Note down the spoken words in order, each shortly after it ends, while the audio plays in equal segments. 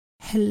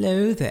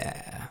Hello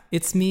there.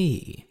 It's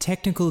me,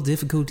 Technical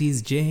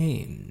Difficulties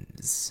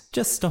James.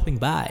 Just stopping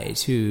by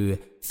to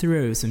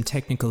throw some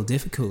technical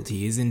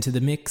difficulties into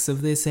the mix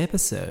of this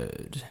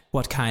episode.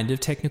 What kind of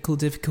technical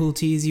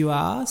difficulties, you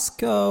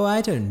ask? Oh, I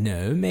don't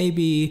know.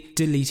 Maybe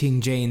deleting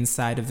Jane's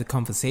side of the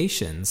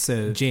conversation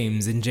so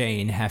James and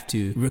Jane have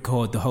to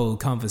record the whole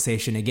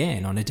conversation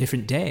again on a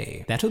different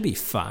day. That'll be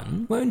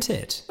fun, won't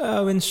it?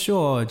 Oh, and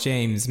sure,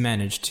 James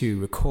managed to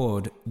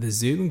record the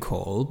Zoom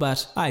call,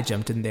 but I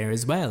jumped in there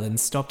as well and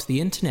stopped the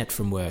internet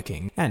from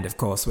working. And of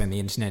course, when the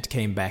internet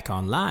came back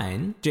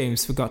online,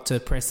 James forgot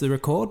to press the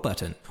record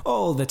button.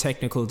 All the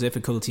technical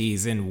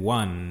difficulties in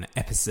one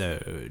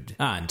episode.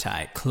 Aren't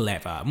I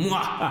clever? Oi,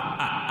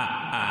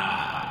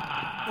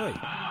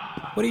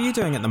 what are you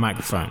doing at the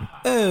microphone?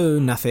 Oh,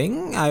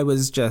 nothing. I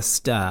was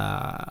just...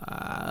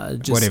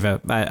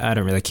 Whatever. I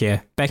don't really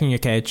care. Back in your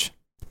cage.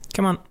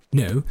 Come on.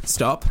 No,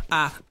 stop.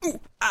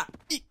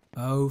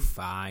 Oh,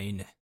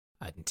 fine.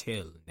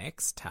 Until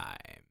next time.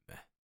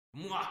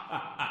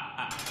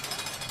 Yeah,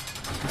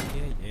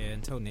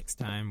 until next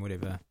time,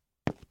 whatever.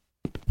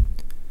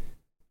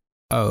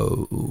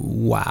 Oh,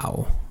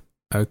 wow.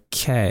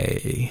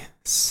 Okay.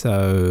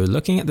 So,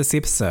 looking at this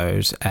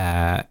episode,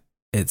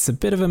 it's a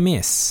bit of a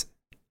mess.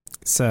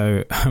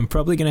 So, I'm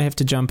probably going to have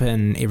to jump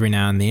in every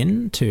now and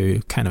then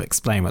to kind of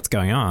explain what's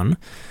going on.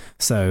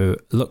 So,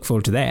 look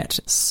forward to that.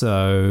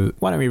 So,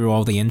 why don't we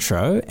roll the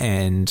intro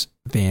and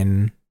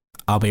then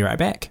I'll be right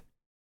back.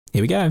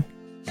 Here we go.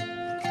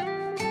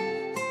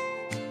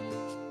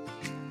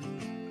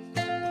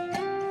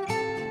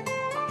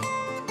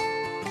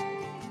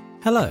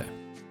 Hello.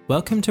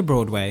 Welcome to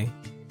Broadway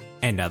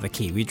and Other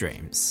Kiwi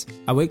Dreams,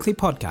 a weekly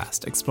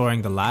podcast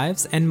exploring the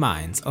lives and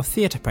minds of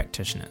theatre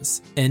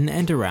practitioners in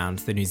and around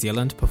the New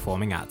Zealand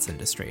performing arts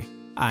industry.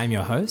 I'm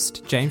your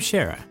host, James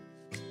Shearer.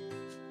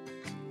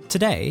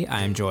 Today,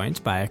 I am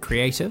joined by a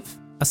creative,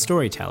 a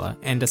storyteller,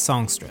 and a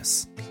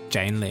songstress,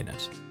 Jane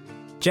Leonard.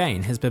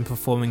 Jane has been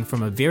performing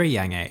from a very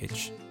young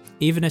age,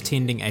 even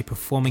attending a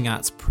performing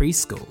arts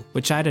preschool,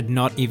 which I did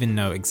not even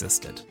know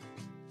existed.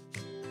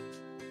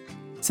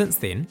 Since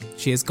then,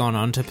 she has gone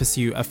on to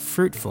pursue a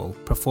fruitful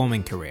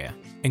performing career,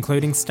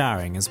 including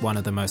starring as one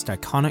of the most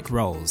iconic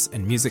roles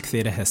in music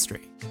theatre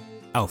history,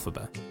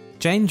 Elphaba.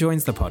 Jane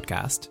joins the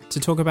podcast to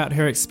talk about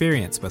her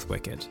experience with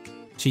Wicked.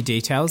 She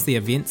details the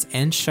events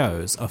and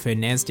shows of her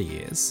NASDA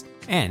years,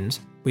 and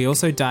we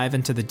also dive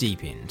into the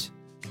deep end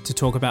to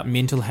talk about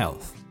mental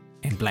health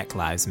and Black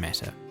Lives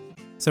Matter.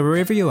 So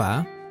wherever you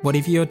are,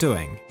 whatever you're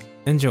doing,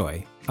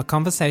 enjoy a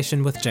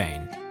conversation with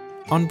Jane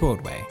on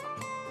Broadway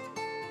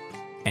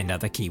and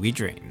Other Kiwi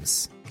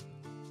Dreams.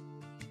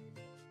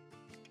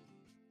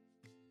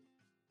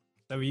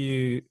 So were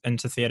you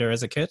into theatre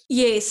as a kid?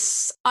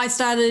 Yes, I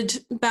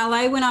started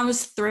ballet when I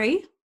was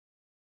 3.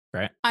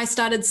 Right. I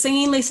started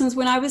singing lessons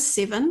when I was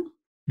 7.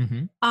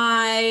 Mm-hmm.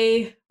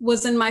 I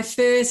was in my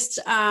first,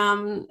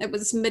 it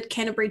was Mid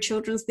Canterbury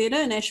Children's Theatre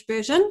in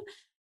Ashburton.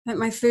 But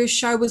my first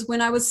show was when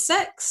I was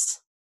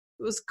 6.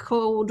 It was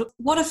called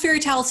What Are Fairy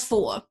Tales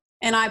For?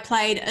 And I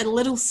played a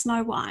little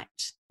Snow White.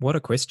 What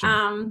a question.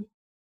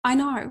 I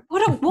know.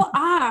 What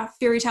are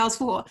fairy tales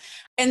for?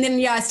 And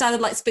then, I started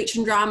like speech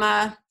and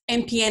drama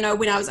and piano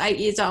when I was 8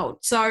 years old.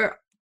 So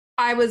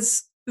I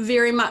was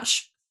very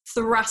much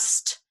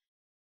thrust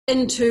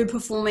into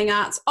performing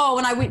arts. Oh,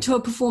 and I went to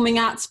a performing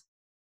arts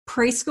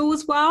preschool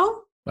as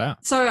well. Wow.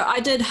 So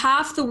I did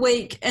half the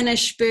week in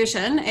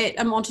Ashburton at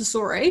a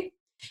Montessori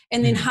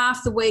and then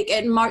half the week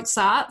at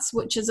Mozart's,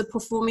 which is a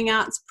performing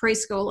arts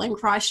preschool in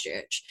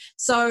Christchurch.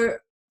 So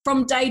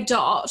from day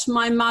dot,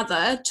 my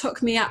mother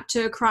took me up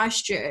to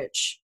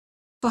Christchurch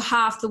for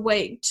half the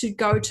week to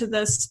go to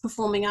this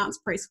performing arts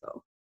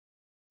preschool,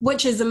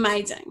 which is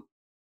amazing.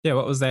 Yeah,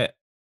 what was that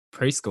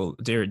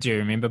preschool? Do you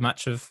remember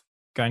much of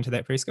going to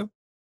that preschool?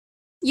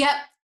 Yep.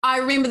 I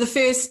remember the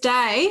first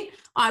day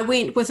I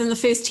went, within the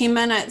first 10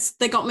 minutes,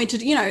 they got me to,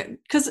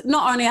 because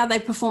not only are they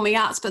performing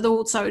arts, but they're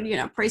also,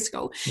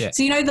 preschool. Yeah.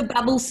 So, the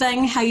bubble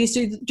thing, how you used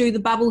to do the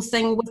bubble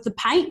thing with the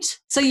paint.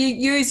 So you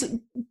use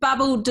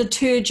bubble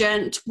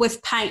detergent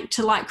with paint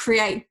to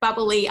create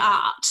bubbly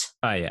art.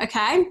 Oh, yeah.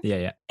 Okay?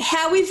 Yeah.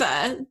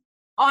 However,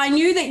 I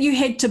knew that you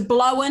had to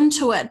blow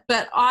into it,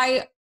 but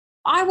I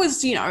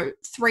was,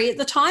 3 at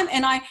the time,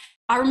 and I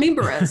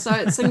remember it, so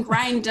it's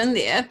ingrained in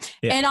there.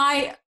 Yeah. And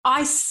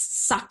I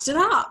sucked it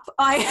up.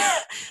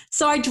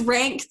 So I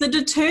drank the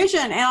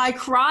detergent and I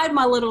cried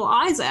my little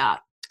eyes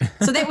out.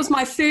 So that was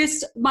my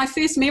first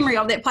memory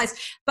of that place.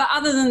 But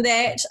other than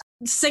that,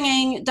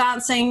 singing,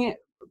 dancing,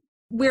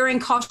 wearing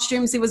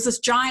costumes, there was this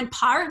giant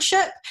pirate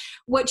ship,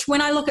 which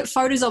when I look at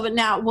photos of it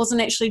now, it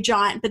wasn't actually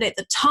giant, but at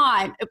the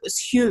time it was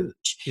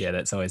huge. Yeah,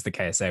 that's always the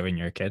case, when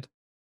you're a kid.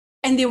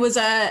 And there was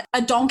a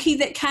donkey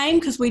that came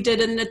because we did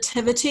a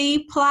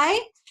nativity play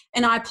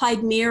and I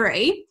played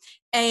Mary.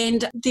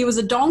 And there was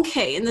a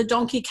donkey, and the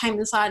donkey came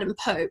inside and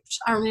pooped.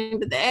 I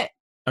remember that.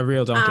 A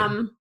real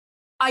donkey?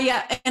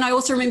 Yeah, and I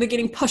also remember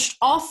getting pushed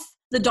off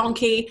the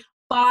donkey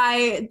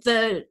by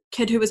the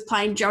kid who was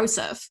playing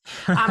Joseph.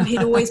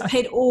 He'd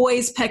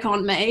always pick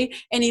on me,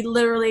 and he'd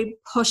literally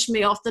push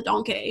me off the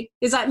donkey.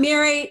 He's like,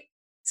 Mary,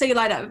 see you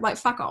later. Like,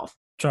 fuck off.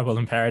 Trouble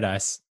in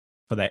paradise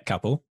for that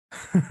couple.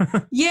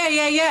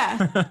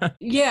 Yeah.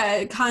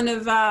 Yeah, kind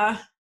of,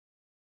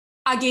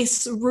 I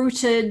guess,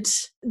 rooted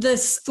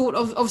this thought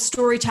of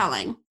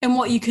storytelling and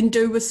what you can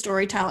do with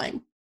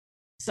storytelling.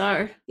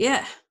 So,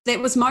 yeah, that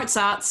was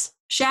Mozart's.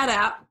 Shout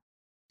out.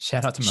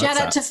 Shout out to Mozart.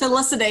 Shout out to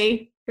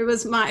Felicity, who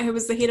was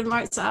the head of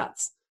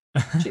Mozart's.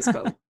 She's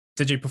cool.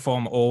 Did you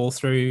perform all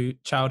through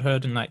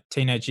childhood and like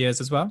teenage years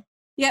as well?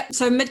 Yep.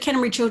 So Mid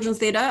Canterbury Children's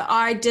Theatre,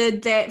 I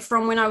did that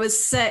from when I was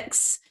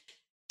 6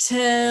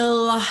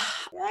 till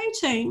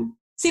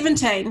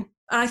 17.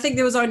 I think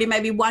there was only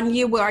maybe 1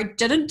 year where I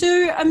didn't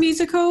do a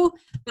musical,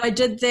 but I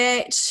did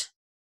that.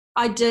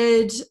 I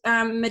did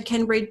Mid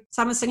Canterbury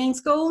Summer Singing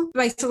School,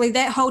 basically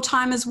that whole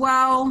time as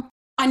well.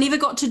 I never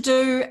got to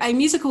do a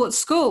musical at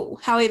school,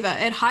 however,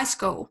 at high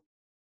school,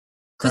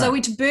 because I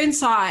went to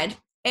Burnside,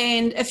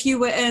 and if you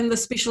were in the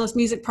specialist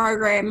music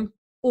program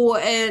or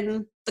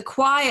in the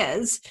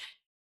choirs,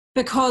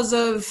 because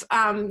of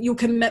your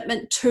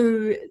commitment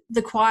to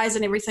the choirs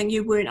and everything,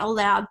 you weren't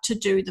allowed to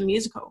do the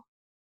musical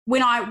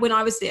when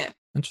I was there.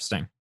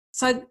 Interesting.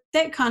 So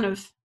that kind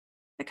of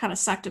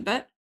sucked a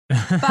bit,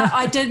 but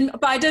I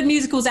did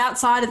musicals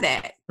outside of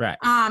that. Right.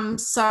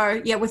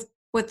 So yeah,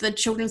 with the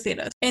children's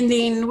theatre. And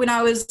then when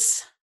I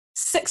was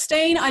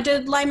 16, I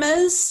did Les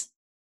Mis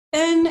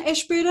in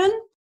Ashburton,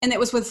 and that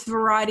was with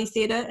Variety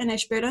Theatre in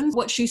Ashburton,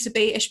 which used to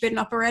be Ashburton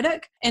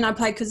Operatic, and I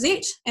played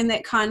Cosette, and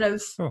that kind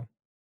of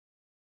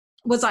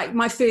was like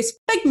my first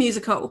big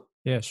musical.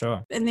 Yeah,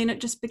 sure. And then it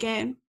just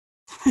began.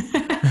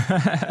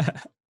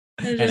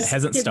 It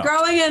hasn't stopped.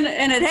 Growing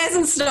and it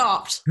hasn't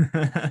stopped.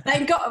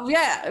 Thank God.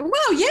 Yeah.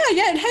 Well, yeah,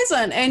 it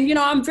hasn't. And you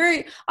know, I'm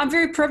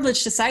very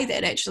privileged to say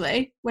that,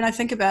 actually, when I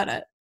think about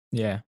it.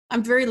 Yeah.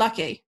 I'm very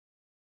lucky.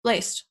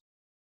 Blessed.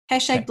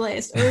 Hashtag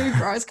blessed. Oh,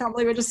 gross. Can't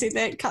believe I just said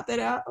that. Cut that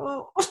out.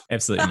 Oh.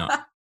 Absolutely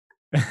not.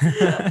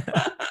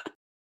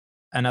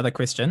 Another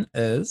question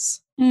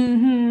is,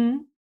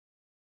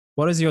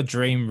 what is your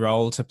dream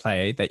role to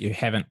play that you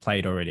haven't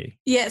played already?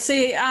 Yeah,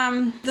 see,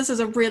 this is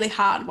a really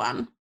hard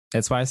one.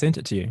 That's why I sent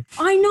it to you.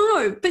 I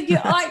know, but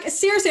like,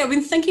 seriously, I've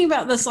been thinking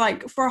about this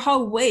like for a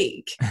whole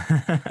week.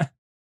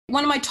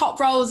 One of my top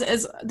roles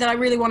that I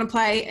really want to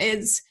play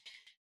is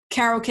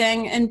Carole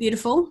King in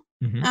Beautiful,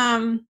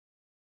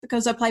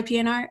 because I play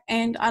piano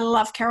and I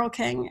love Carole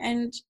King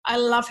and I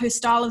love her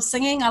style of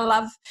singing. I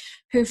love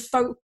her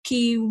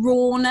folky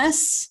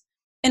rawness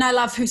and I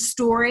love her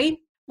story,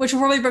 which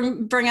will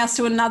probably bring us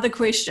to another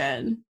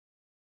question.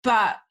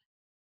 But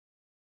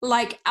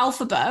like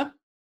Elphaba,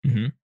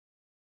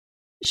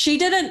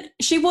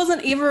 she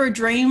wasn't ever a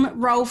dream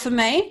role for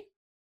me.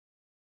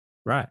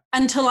 Right.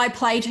 Until I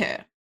played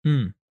her.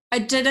 I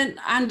didn't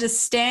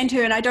understand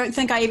her, and I don't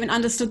think I even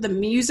understood the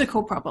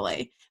musical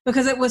properly,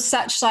 because it was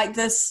such like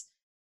this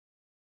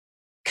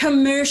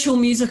commercial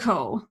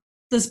musical,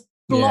 this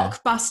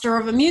blockbuster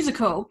of a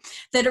musical,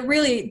 that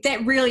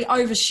really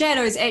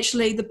overshadows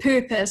actually the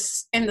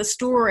purpose and the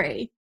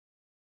story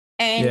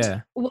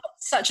and what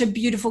such a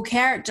beautiful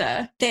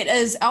character that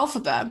is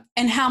Elphaba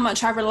and how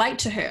much I relate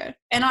to her.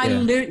 And I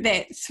learned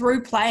that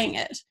through playing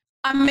it.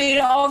 I mean,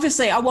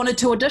 obviously I wanted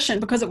to audition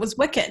because it was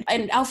Wicked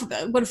and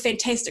Elphaba. What a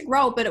fantastic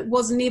role, but it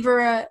was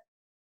never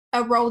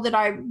a role that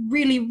I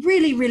really,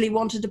 really, really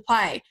wanted to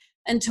play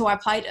until I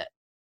played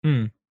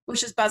it,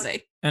 which is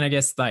buzzy. And I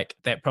guess like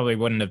that probably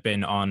wouldn't have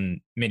been on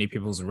many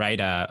people's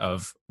radar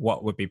of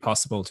what would be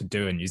possible to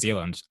do in New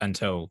Zealand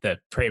until the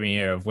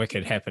premiere of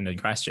Wicked happened in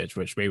Christchurch,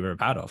 which we were a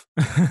part of.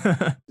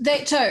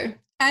 That too.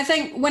 I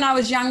think when I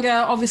was younger,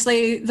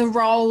 obviously the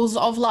roles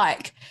of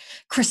like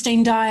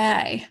Christine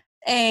Daae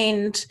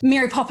and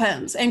Mary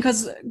Poppins, and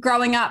because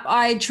growing up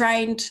I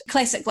trained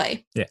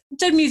classically,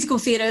 did musical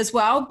theatre as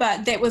well,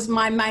 but that was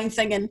my main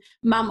thing, and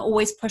Mum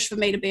always pushed for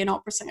me to be an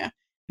opera singer.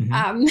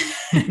 And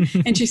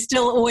she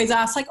still always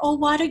asks like, oh,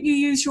 why don't you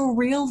use your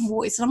real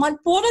voice? And I'm like,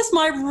 what is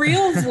my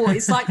real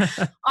voice? Like,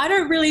 I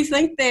don't really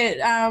think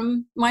that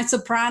my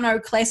soprano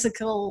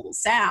classical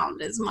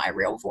sound is my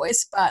real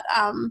voice, but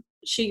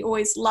she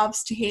always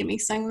loves to hear me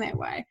sing that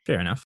way. Fair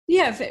enough.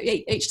 Yeah,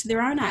 each to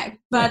their own, eh?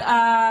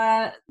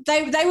 But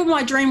they were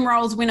my dream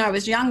roles when I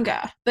was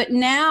younger. But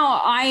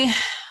now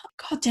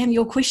God damn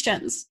your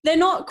questions. They're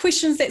not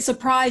questions that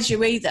surprise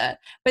you either,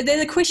 but they're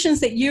the questions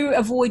that you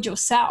avoid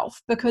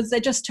yourself because they're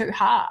just too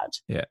hard.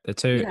 Yeah, they're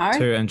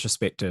too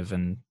introspective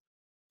and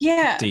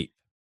deep.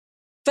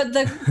 But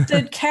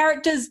the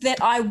characters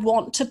that I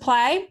want to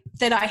play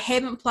that I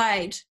haven't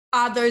played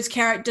are those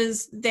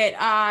characters that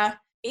are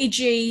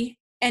edgy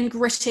and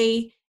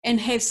gritty and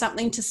have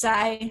something to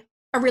say,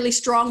 are really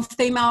strong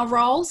female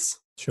roles.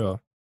 Sure.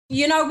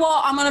 You know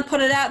what? I'm going to put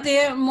it out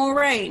there,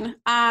 Maureen.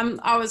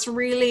 I was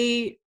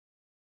really...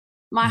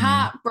 My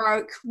heart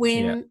broke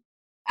when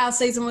our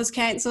season was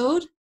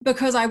cancelled.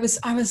 because I was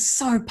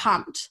so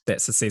pumped.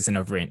 That's the season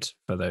of Rent,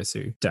 for those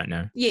who don't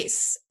know.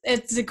 Yes,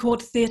 it's the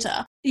court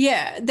theatre.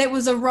 Yeah, that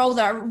was a role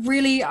that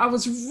I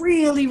was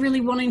really,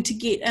 really wanting to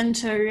get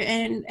into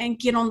and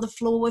get on the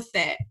floor with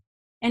that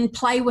and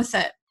play with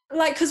it.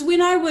 Like, because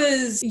when I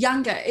was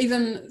younger,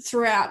 even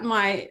throughout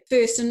my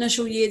first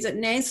initial years at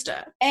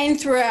NASDA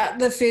and throughout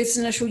the first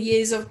initial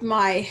years of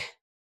my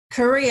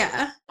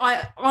career,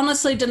 I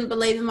honestly didn't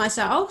believe in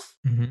myself.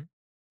 Mm-hmm.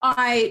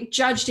 I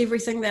judged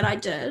everything that I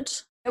did.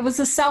 It was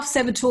a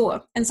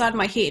self-saboteur inside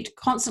my head,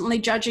 constantly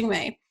judging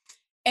me.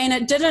 And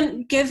it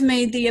didn't give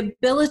me the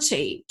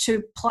ability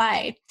to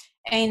play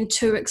and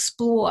to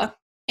explore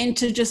and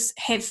to just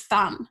have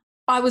fun.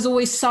 I was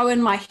always so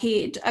in my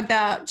head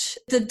about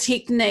the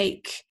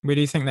technique. Where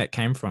do you think that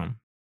came from?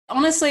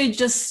 Honestly,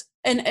 just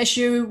an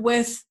issue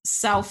with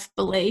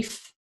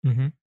self-belief,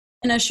 mm-hmm.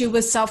 an issue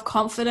with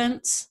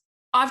self-confidence.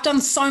 I've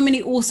done so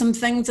many awesome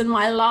things in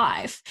my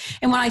life.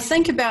 And when I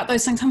think about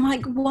those things, I'm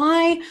like,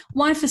 why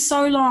for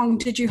so long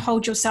did you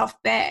hold yourself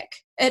back?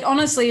 It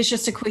honestly is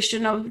just a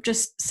question of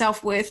just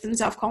self-worth and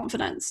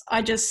self-confidence.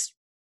 I just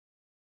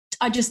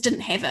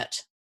didn't have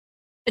it.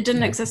 It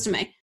didn't exist in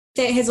me.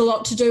 That has a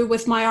lot to do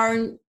with my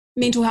own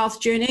mental health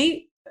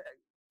journey,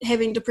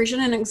 having depression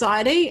and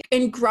anxiety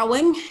and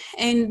growing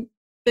and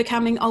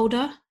becoming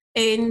older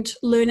and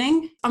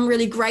learning. I'm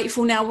really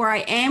grateful now where I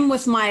am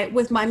with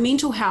my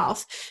mental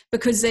health,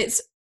 because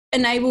it's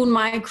enabled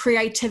my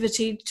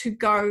creativity to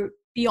go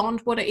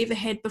beyond what I ever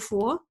had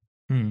before.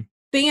 Being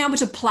able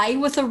to play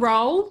with a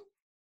role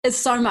is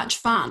so much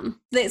fun.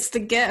 That's the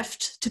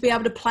gift, to be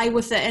able to play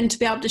with it and to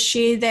be able to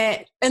share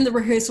that in the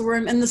rehearsal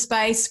room, in the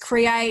space,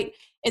 create,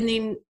 and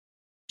then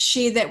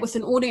share that with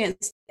an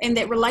audience, and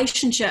that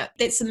relationship.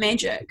 That's the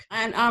magic.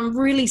 And I'm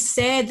really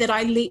sad that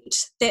I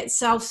let that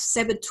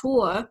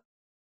self-saboteur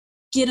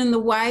get in the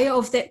way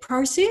of that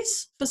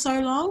process for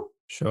so long.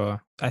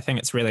 Sure. I think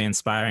it's really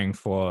inspiring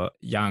for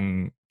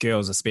young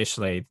girls,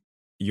 especially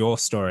your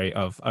story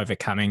of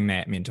overcoming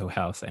that mental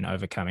health and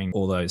overcoming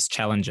all those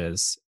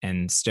challenges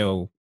and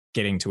still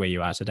getting to where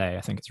you are today.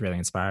 I think it's really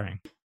inspiring.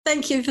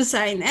 Thank you for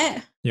saying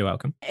that. You're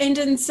welcome. And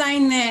in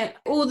saying that,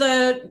 all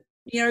the,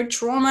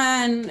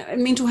 trauma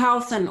and mental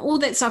health and all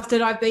that stuff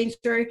that I've been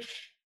through,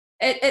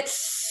 it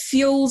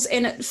fuels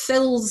and it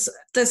fills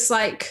this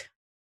like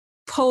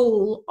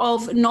pool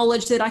of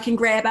knowledge that I can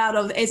grab out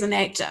of as an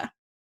actor,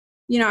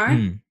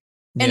 and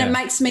it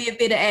makes me a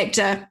better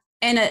actor,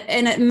 and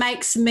it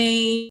makes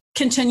me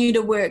continue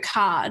to work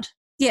hard.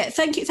 Yeah,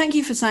 thank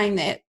you for saying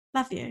that.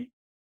 Love you.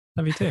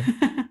 Love you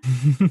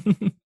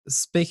too.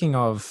 Speaking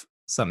of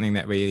something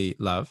that we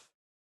love,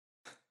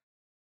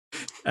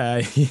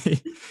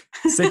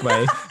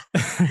 segue,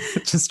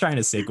 just trying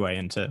to segue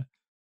into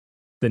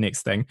the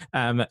next thing.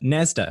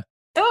 NASDA.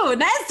 Oh,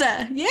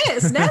 NASDA.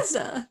 Yes,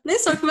 NASDA.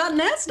 Let's talk about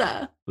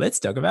NASDA. Let's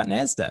talk about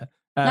NASDA.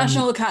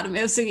 National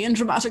Academy of Singing and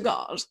Dramatic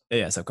Art.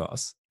 Yes, of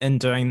course. In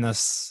doing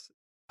this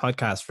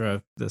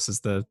podcast this is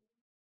the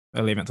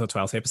 11th or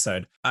 12th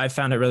episode, I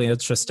found it really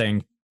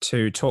interesting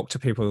to talk to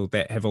people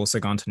that have also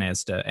gone to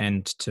NASDA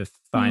and to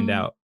find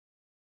out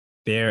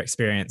their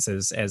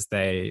experiences as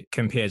they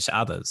compare to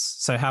others.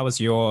 So how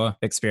was your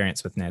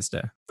experience with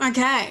NASDA?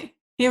 Okay,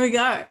 here we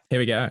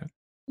go.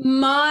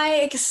 My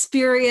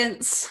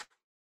experience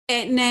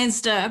at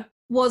NASDA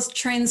was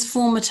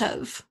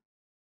transformative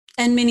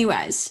in many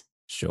ways.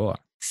 Sure.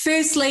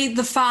 Firstly,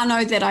 the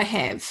whānau that I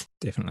have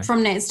definitely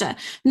from NASDA,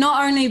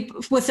 not only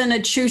within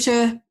a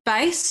tutor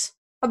base,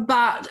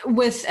 but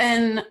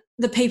within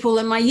the people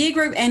in my year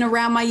group and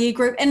around my year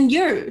group and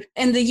you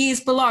and the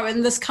years below,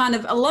 and this kind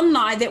of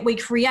alumni that we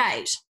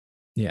create.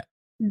 Yeah.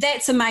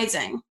 That's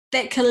amazing.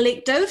 That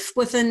collective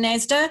within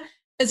NASDA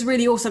is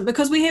really awesome,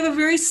 because we have a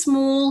very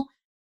small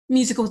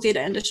musical theatre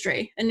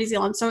industry in New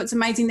Zealand. So it's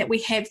amazing that we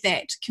have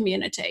that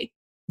community.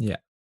 Yeah.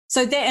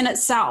 So that in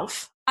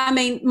itself, I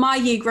mean, my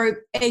year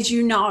group, as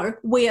you know,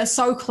 we are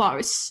so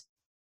close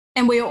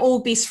and we are all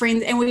best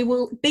friends, and we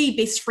will be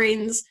best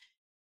friends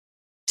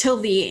till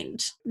the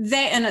end.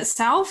 That in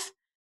itself,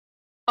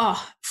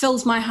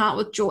 fills my heart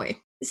with joy.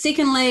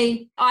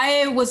 Secondly,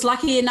 I was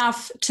lucky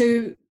enough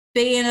to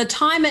be in a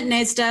time at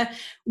NASDA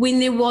when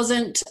there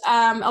wasn't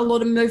a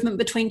lot of movement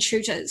between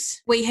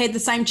tutors. We had the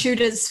same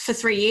tutors for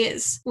 3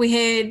 years. We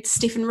had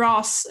Stephen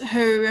Ross,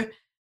 who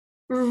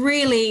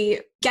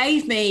really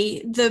gave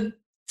me the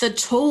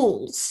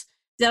tools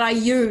that I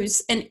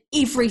use in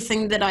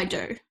everything that I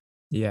do.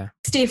 Yeah.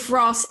 Steph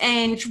Ross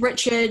and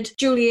Richard,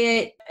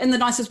 Juliet, in the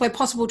nicest way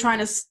possible, trying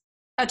to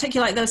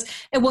articulate this.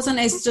 It wasn't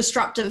as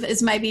disruptive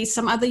as maybe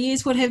some other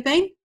years would have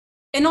been.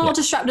 And not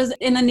disruptive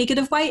in a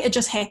negative way, it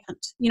just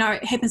happened.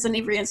 It happens in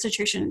every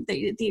institution.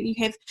 You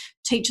have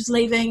teachers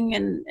leaving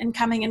and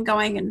coming and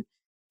going and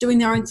doing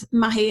their own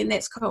mahi, and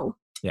that's cool.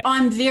 Yeah.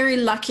 I'm very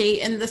lucky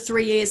in the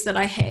 3 years that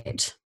I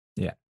had.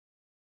 Yeah.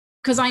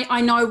 Because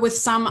I know with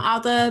some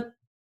other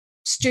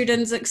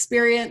students'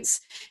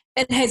 experience,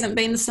 it hasn't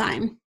been the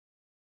same.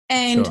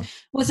 And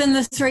within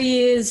the 3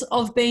 years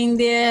of being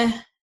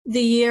there,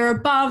 the year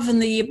above and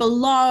the year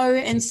below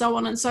and so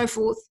on and so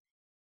forth,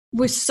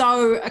 we're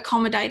so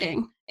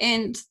accommodating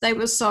and they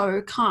were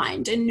so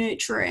kind and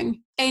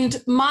nurturing.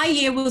 And my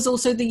year was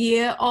also the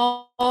year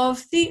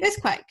of the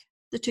earthquake,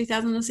 the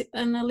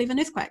 2011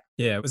 earthquake.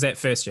 Yeah, was that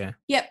first year?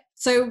 Yep.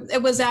 So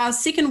it was our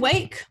second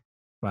week.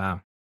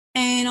 Wow.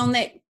 And on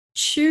that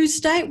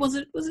Tuesday, was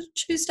it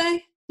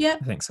Tuesday? Yeah.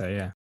 I think so,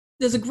 yeah.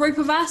 There's a group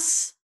of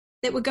us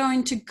that were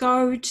going to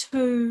go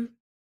to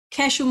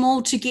Cashel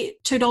Mall to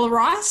get $2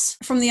 rice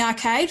from the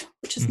arcade,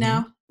 which is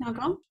now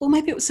gone. Or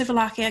maybe it was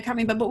Sivalaki, I can't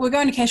remember, but we're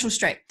going to Cashel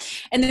Street.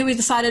 And then we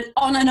decided,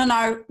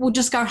 no, we'll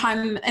just go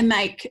home and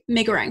make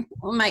Megaring.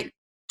 We'll make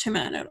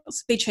 2-minute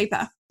noodles, be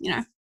cheaper,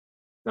 Got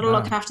to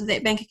look after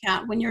that bank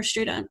account when you're a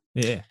student.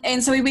 Yeah.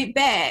 And so we went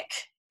back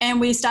and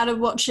we started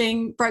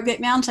watching Brokeback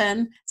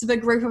Mountain. It's a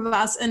big group of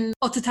us in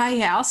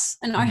Otatahi House,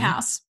 in O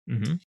House.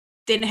 Mm-hmm.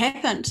 Then it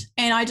happened.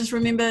 And I just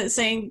remember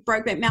seeing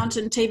Brokeback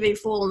Mountain TV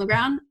fall on the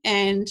ground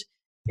and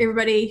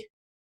everybody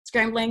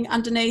scrambling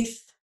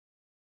underneath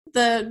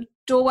the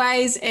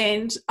doorways.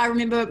 And I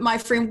remember my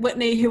friend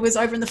Whitney, who was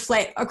over in the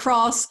flat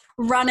across,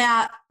 run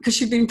out because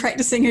she'd been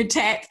practicing her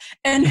tap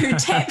in her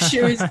tap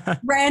shoes,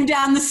 ran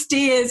down the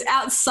stairs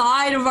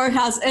outside of O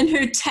House in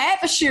her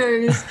tap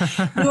shoes.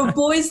 There were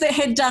boys that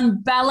had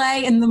done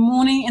ballet in the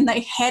morning and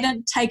they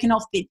hadn't taken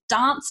off their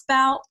dance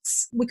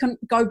belts. We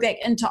couldn't go back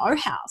into O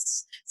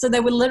House. So they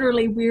were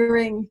literally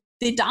wearing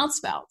their dance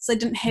belts. They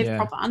didn't have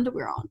proper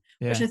underwear on,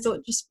 which I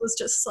thought was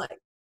just like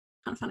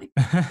kind of funny.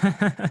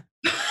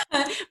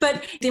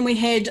 But then we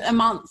had a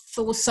month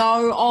or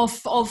so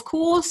off, of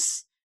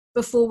course,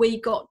 before we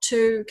got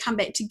to come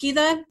back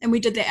together, and we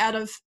did that out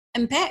of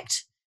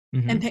Impact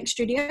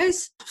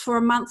Studios for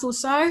a month or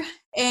so,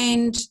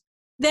 and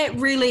that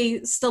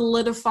really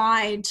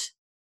solidified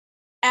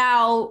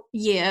our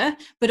year,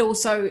 but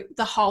also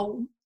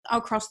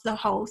across the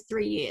whole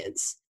 3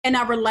 years. And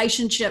our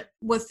relationship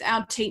with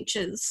our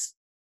teachers,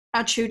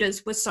 our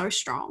tutors, was so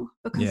strong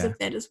because of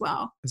that as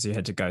well. Because you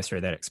had to go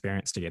through that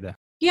experience together.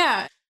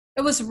 Yeah,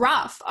 it was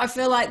rough. I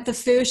feel like the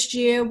first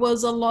year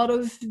was a lot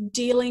of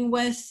dealing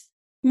with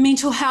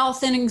mental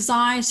health and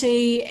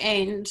anxiety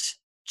and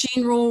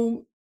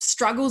general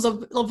struggles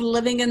of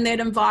living in that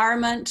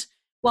environment,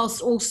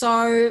 whilst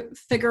also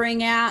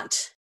figuring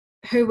out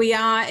who we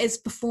are as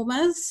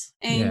performers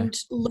and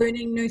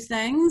learning new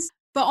things.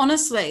 But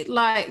honestly,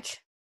 like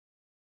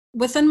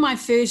within my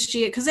first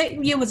year, because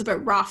that year was a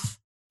bit rough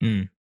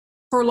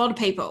for a lot of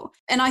people,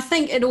 and I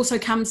think it also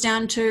comes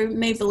down to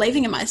me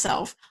believing in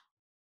myself.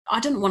 I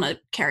didn't want to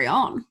carry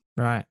on.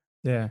 Right,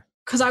 yeah.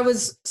 Because I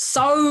was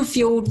so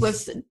fueled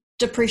with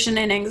depression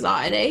and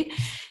anxiety.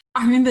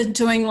 I remember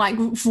doing like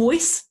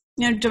voice,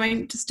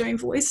 doing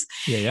voice.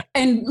 Yeah.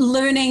 And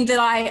learning that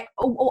I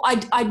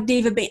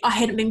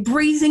hadn't been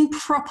breathing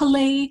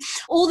properly,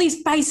 all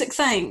these basic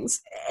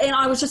things. And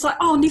I was just like,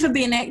 I'll never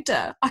be an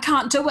actor. I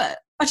can't do it.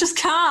 I just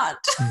can't.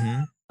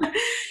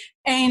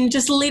 And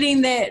just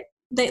letting that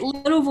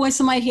little voice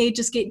in my head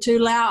just get too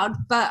loud.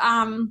 But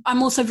I'm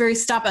also very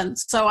stubborn,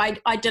 so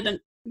I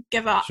didn't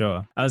give up.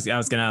 Sure. I was going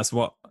to ask,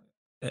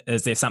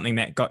 is there something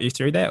that got you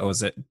through that, or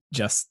is it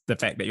just the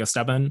fact that you're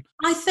stubborn?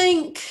 I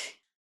think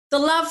the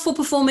love for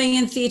performing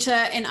in theatre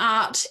and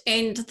art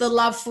and the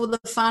love for the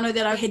whānau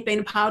that I had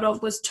been a part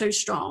of was too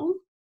strong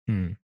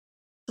to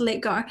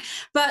let go.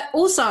 But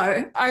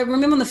also, I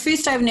remember on the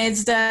first day of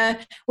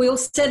NASDA, we all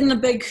sat in a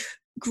big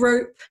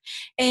group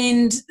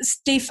and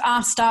Steph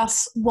asked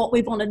us what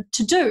we wanted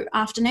to do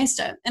after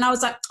NASDA. And I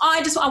was like,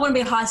 I want to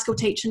be a high school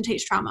teacher and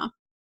teach drama.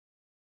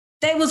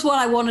 That was what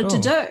I wanted to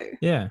do.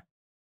 Yeah.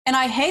 And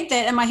I had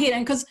that in my head.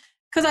 And because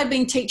I'd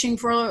been teaching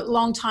for a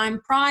long time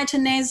prior to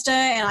NASDA,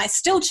 and I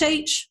still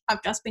teach.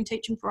 I've just been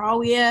teaching for a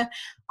whole year.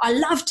 I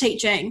love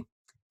teaching.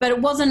 But it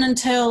wasn't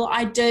until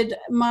I did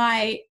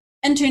my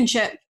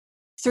internship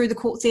through the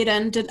Court Theatre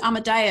and did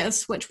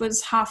Amadeus, which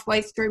was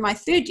halfway through my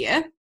third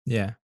year.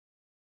 Yeah.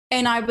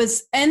 And I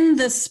was in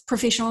this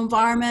professional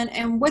environment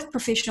and with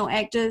professional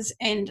actors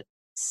and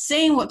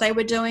seeing what they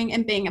were doing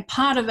and being a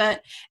part of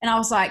it. And I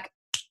was like,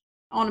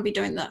 I want to be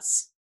doing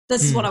this.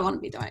 This is what I want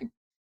to be doing.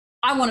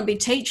 I want to be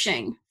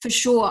teaching for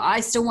sure. I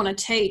still want to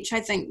teach. I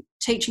think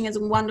teaching is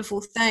a wonderful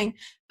thing.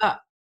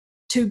 But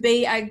to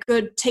be a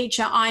good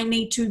teacher, I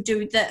need to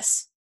do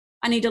this.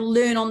 I need to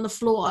learn on the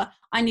floor.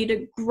 I need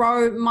to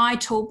grow my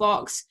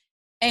toolbox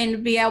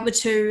and be able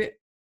to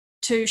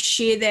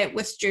share that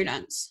with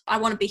students. I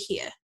want to be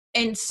here.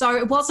 And so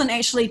it wasn't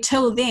actually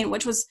till then,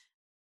 which was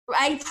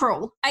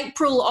April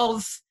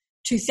of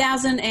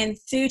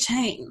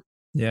 2013,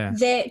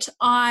 that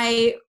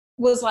I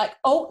was like,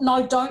 oh,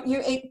 no, don't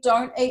eat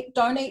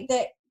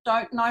that.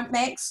 No,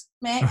 Max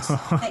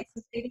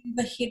is eating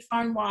the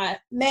headphone wire.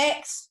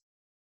 Max,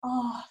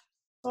 oh,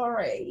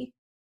 sorry.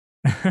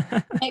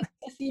 Max,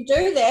 if you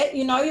do that,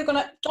 you're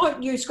going to,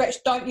 don't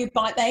you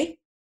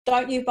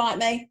bite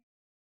me.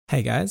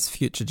 Hey guys,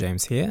 Future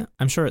James here.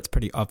 I'm sure it's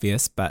pretty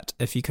obvious, but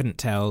if you couldn't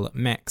tell,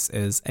 Max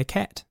is a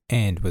cat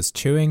and was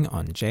chewing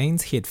on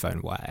Jane's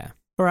headphone wire.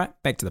 All right,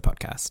 back to the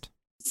podcast.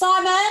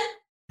 Simon!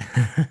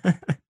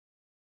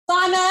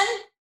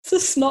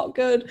 This is not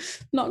good.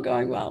 Not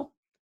going well.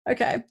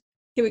 Okay,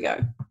 here we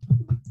go.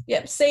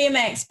 Yep, see you,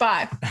 Max.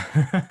 Bye.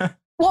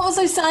 What was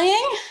I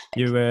saying?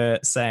 You were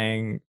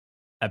saying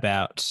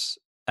about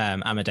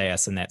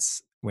Amadeus, and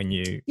that's when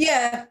you...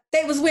 Yeah,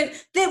 that was when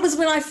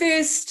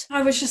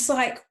I was just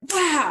like,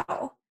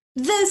 wow,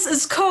 this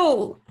is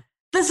cool.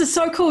 This is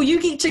so cool. You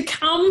get to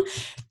come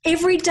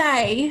every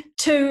day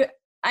to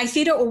a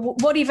theatre or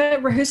whatever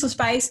rehearsal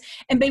space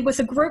and be with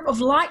a group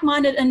of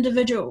like-minded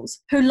individuals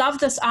who love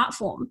this art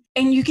form,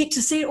 and you get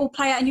to see it all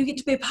play out and you get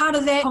to be a part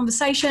of that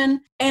conversation.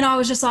 And I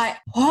was just like,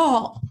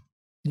 oh,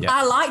 yeah.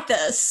 I like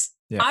this.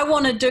 Yeah. I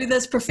want to do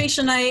this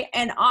professionally,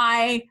 and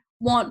I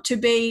want to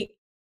be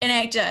an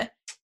actor,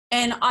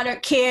 and I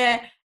don't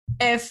care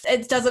if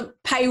it doesn't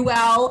pay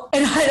well,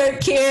 and I don't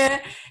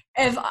care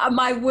if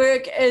my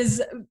work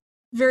is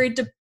very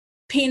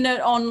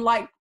dependent on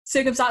like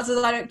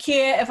circumstances. I don't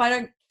care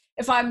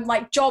if I'm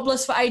like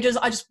jobless for ages.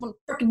 I just want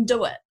to freaking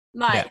do it.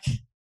 Like,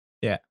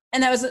 yeah.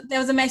 And that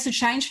was a massive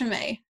change for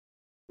me.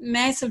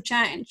 Massive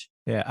change.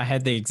 Yeah, I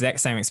had the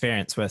exact same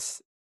experience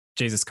with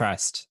Jesus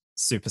Christ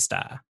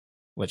Superstar,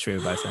 which we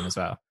were both in as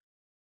well.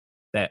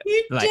 That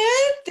you like,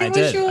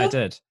 did? I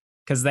did.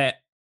 Because that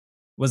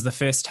was the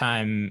first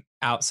time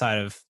outside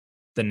of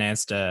the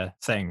NASDA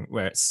thing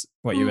where it's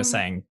what you were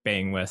saying,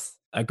 being with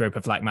a group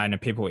of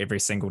like-minded people every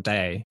single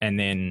day, and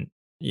then,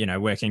 you know,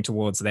 working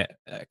towards that,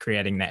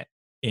 creating that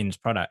end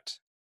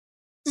product.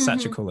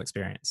 Such a cool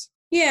experience.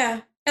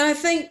 Yeah. And I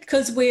think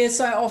because we're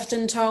so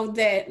often told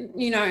that,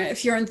 you know,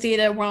 if you're in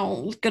theatre,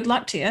 well, good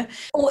luck to you.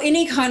 Or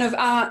any kind of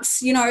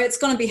arts, you know, it's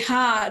going to be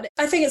hard.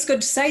 I think it's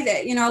good to say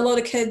that. You know, a lot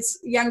of kids,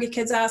 younger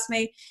kids ask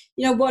me,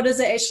 you know, what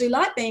is it actually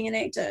like being an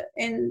actor?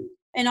 And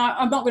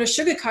I'm not going to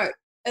sugarcoat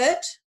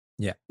it.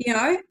 Yeah. You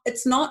know,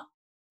 it's not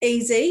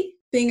easy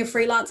being a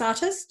freelance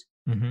artist.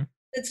 Mm-hmm.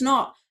 It's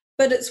not.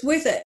 But it's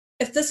worth it.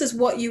 If this is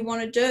what you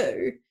want to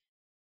do,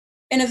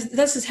 and if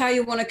this is how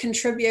you want to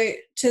contribute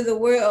to the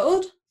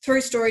world,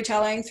 through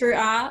storytelling, through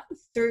art,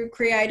 through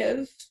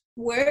creative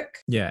work.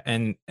 Yeah,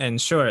 and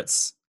sure,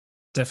 it's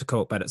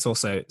difficult, but it's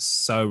also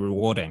so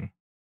rewarding.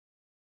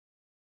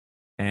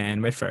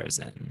 And we're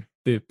frozen.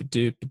 Boop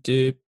doop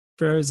doop.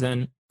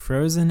 Frozen.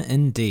 Frozen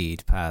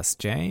indeed, past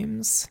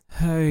James.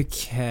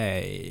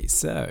 Okay,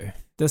 so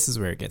this is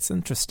where it gets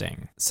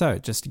interesting. So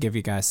just to give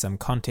you guys some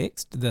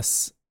context,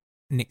 this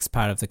next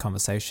part of the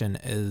conversation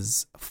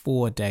is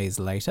 4 days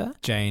later.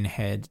 Jane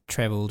had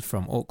travelled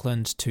from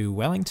Auckland to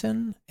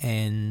Wellington,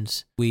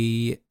 and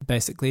we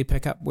basically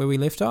pick up where we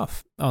left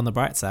off. On the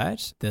bright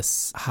side,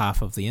 this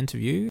half of the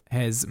interview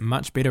has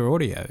much better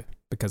audio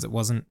because it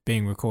wasn't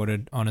being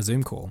recorded on a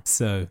Zoom call.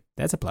 So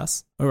that's a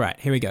plus. All right,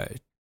 here we go.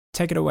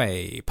 Take it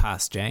away,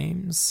 past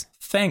James.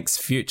 Thanks,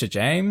 future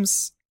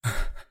James.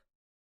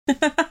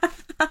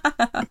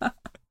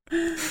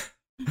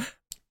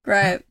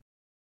 Great.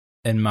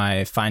 In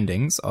my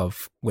findings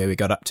of where we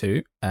got up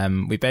to,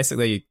 we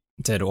basically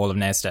did all of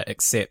NASDA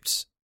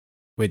except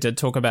we did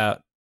talk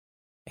about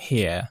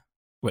Hair,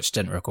 which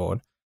didn't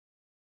record,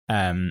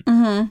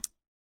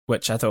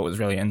 which I thought was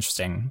really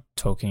interesting,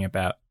 talking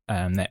about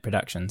that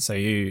production. So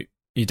you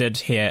did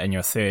Hair in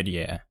your third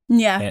year.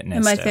 Yeah, at NASDA.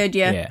 In my third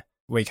year. Yeah.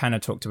 We kind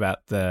of talked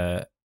about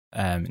the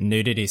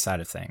nudity side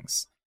of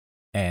things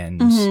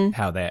and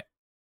how that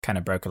kind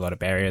of broke a lot of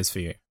barriers for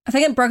you. I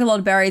think it broke a lot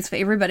of barriers for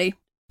everybody.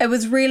 It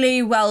was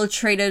really well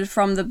treated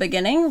from the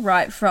beginning,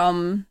 right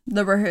from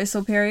the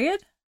rehearsal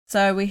period.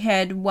 So we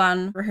had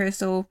one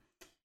rehearsal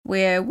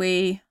where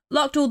we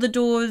locked all the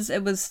doors.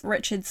 It was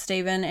Richard,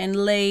 Stephen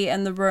and Lee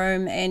in the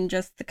room, and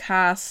just the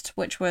cast,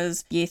 which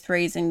was year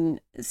threes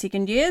and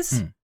second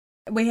years.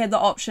 We had the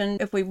option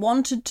if we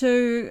wanted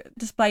to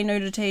display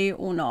nudity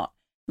or not.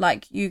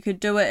 Like, you could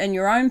do it in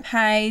your own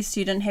pace.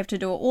 You didn't have to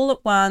do it all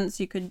at once.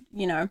 You could,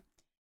 you know,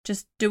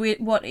 just do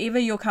it whatever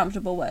you're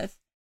comfortable with.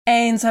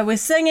 And so we're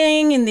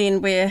singing, and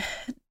then we're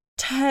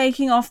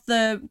taking off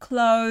the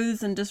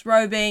clothes and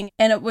disrobing,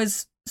 and it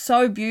was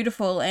so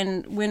beautiful.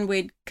 And when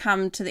we'd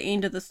come to the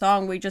end of the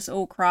song, we just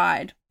all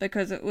cried,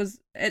 because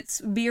it's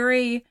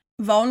very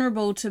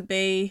vulnerable to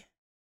be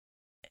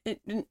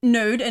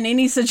nude in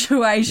any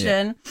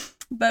situation,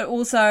 but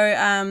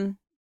also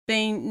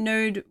being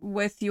nude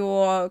with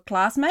your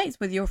classmates,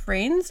 with your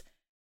friends,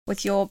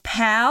 with your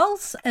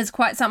pals is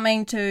quite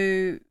something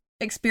to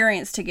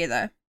experience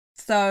together.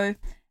 So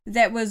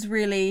that was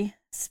really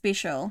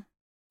special.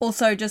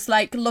 Also, just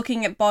like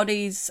looking at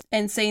bodies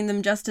and seeing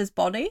them just as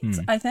bodies,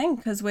 I think,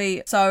 because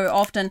we so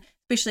often,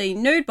 especially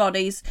nude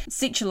bodies,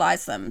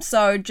 sexualize them.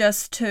 So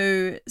just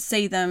to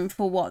see them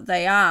for what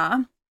they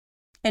are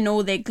in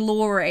all their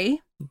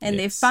glory and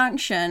their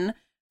function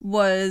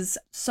was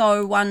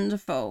so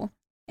wonderful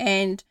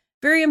and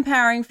very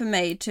empowering for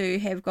me to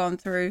have gone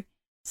through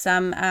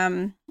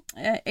some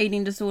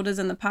eating disorders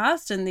in the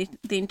past, and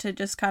then to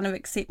just kind of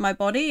accept my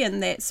body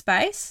in that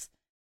space.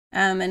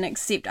 And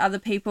accept other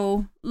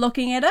people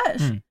looking at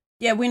it.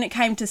 Yeah, when it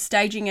came to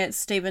staging it,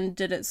 Stephen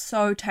did it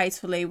so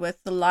tastefully with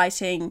the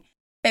lighting.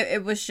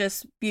 It was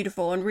just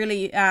beautiful, and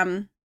really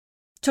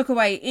took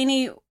away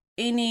any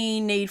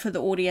need for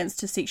the audience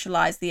to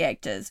sexualize the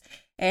actors,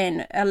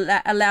 and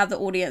allow the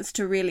audience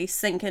to really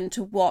sink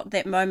into what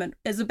that moment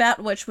is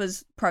about, which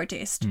was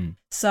protest.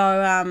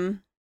 So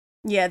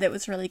Yeah, that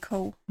was really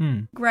cool.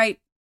 Mm. Great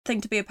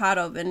thing to be a part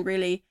of, and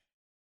really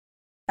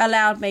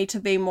allowed me to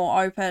be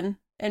more open.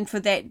 And for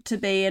that to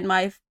be in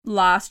my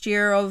last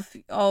year of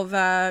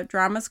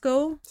drama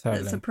school,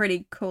 Totally. it's a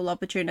pretty cool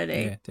opportunity.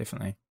 Yeah,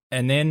 definitely.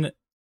 And then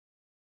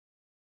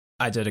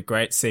I did a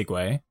great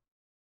segue,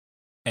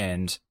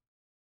 and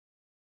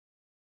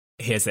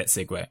here's that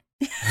segue.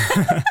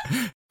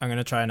 I'm going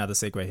to try another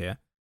segue here.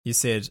 You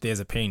said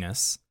there's a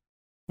penis.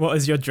 What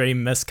is your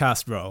dream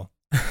miscast role?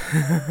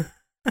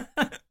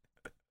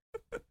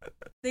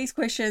 These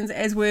questions,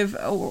 as we've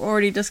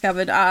already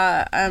discovered,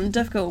 are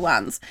difficult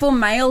ones. For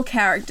male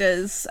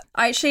characters,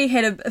 I actually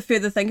had a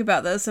further think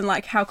about this and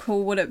like how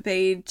cool would it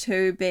be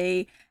to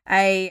be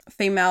a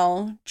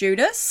female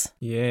Judas?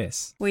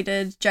 Yes. We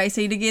did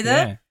JC together.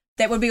 Yeah.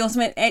 That would be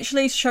awesome. And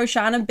actually,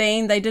 Shoshana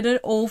Bean, they did an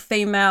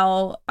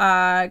all-female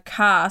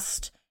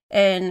cast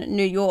in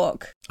New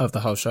York. Of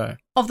the whole show.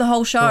 Of the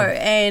whole show. Cool.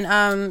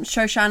 And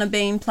Shoshana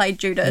Bean played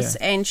Judas,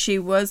 and she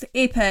was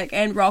epic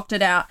and rocked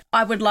it out.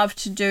 I would love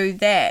to do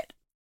that.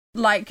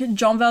 Like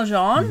John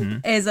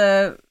Valjean as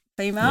a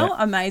female,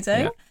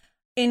 amazing. Yeah.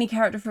 Any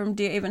character from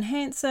Dear Evan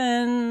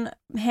Hansen,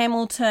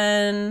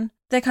 Hamilton,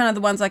 they're kind of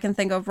the ones I can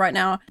think of right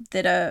now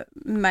that are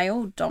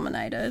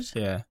male-dominated.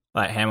 Yeah.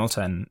 Like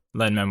Hamilton,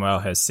 Lin-Manuel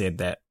has said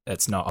that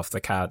it's not off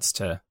the cards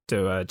to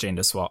do a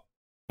gender swap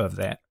of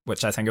that,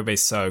 which I think would be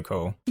so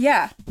cool.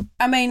 Yeah.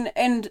 I mean,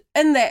 and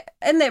in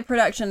that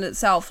production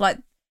itself, like,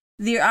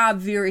 there are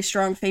very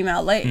strong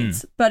female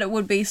leads, but it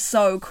would be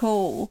so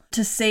cool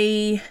to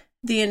see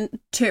the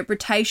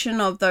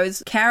interpretation of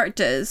those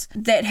characters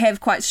that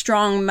have quite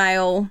strong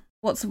male,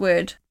 what's the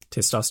word?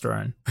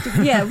 Testosterone.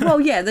 Yeah,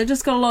 well, yeah, they've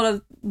just got a lot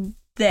of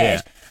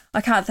that. Yeah.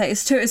 I can't think.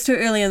 It's too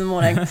early in the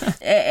morning.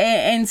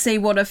 and see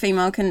what a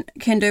female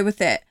can do with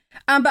that.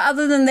 But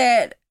other than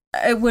that,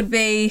 it would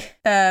be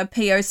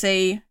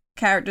POC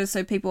characters,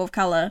 so people of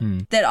colour,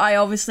 that I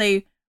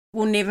obviously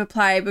will never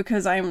play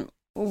because I'm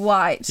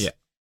white. Yeah.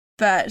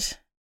 But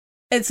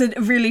it's a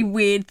really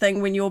weird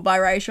thing when you're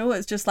biracial.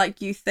 It's just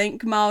like you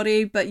think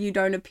Māori, but you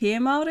don't appear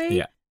Māori.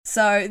 Yeah.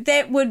 So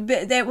that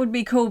would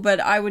be cool, but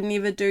I would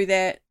never do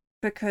that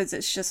because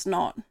it's just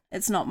not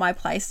my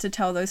place to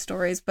tell those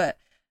stories. But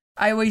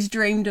I always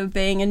dreamed of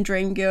being in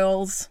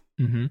Dreamgirls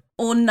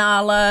or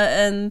Nala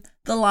in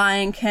The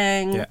Lion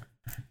King. Yeah.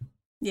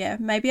 Yeah,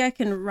 maybe I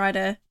can write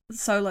a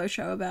solo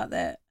show about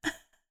that.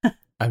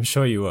 I'm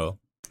sure you will.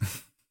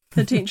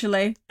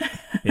 Potentially.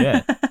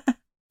 Yeah.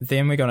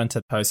 Then we got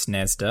into post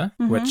NASDA,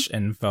 which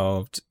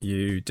involved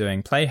you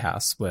doing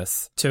Playhouse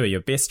with two of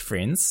your best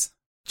friends,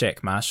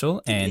 Jack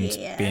Marshall and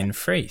Ben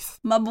Freeth.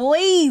 My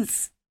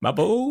boys. My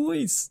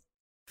boys.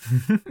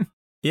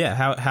 Yeah,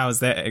 how was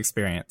that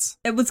experience?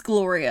 It was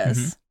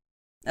glorious.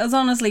 It was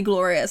honestly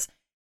glorious.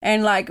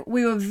 And like,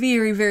 we were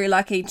very, very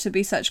lucky to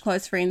be such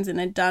close friends and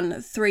had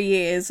done 3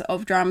 years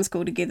of drama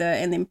school together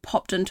and then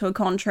popped into a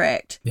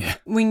contract. Yeah.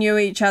 We knew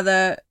each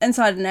other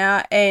inside and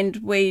out, and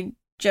we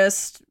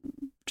just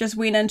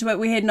went into it.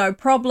 We had no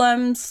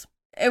problems.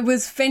 It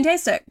was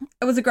fantastic.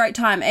 It was a great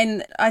time.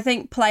 And I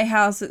think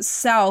Playhouse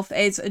itself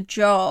as a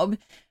job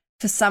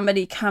for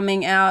somebody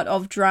coming out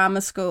of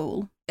drama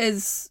school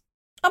is,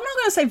 I'm not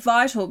going to say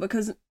vital,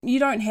 because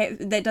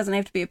that doesn't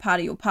have to be a part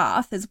of your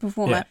path as a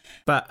performer. Yeah,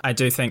 but I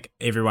do think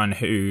everyone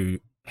who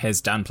has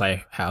done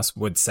Playhouse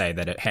would say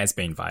that it has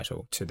been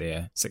vital to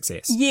their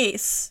success.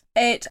 Yes.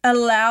 It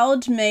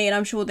allowed me, and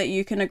I'm sure that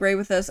you can agree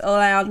with this,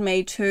 allowed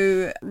me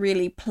to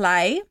really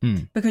play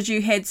because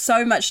you had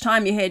so much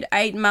time. You had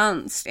 8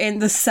 months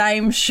and the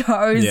same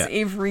shows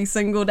every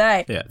single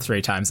day. Yeah,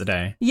 3 times a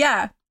day.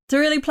 Yeah. To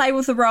really play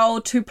with the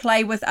role, to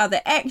play with other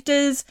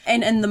actors,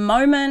 and in the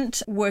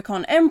moment work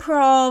on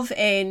improv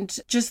and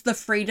just the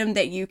freedom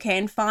that you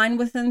can find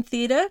within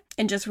theatre,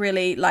 and just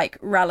really like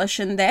relish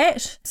in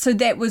that. So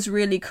that was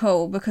really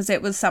cool because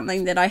it was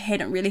something that I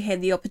hadn't really had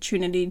the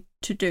opportunity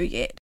to do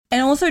yet.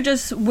 And also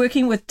just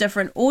working with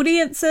different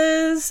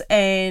audiences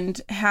and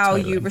how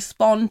you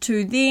respond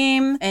to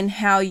them and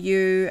how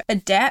you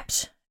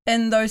adapt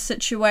in those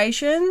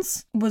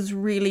situations was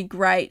really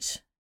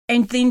great.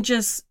 And then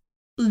just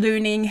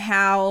learning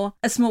how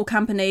a small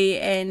company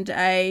and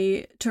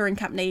a touring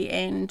company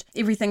and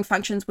everything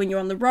functions when you're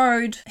on the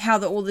road,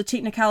 how all the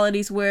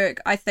technicalities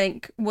work, I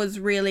think was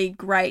really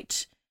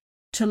great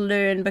to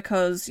learn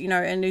because, you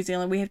know, in New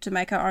Zealand we have to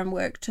make our own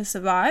work to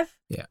survive.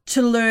 Yeah.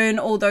 To learn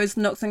all those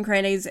nooks and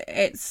crannies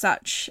at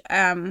such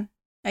a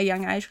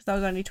young age, because I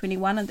was only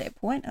 21 at that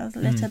point. I was a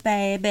little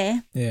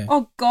baby. Yeah.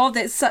 Oh God,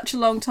 that's such a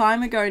long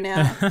time ago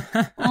now.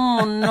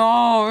 Oh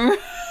no.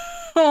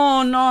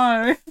 Oh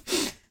no.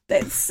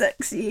 That's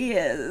 6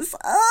 years.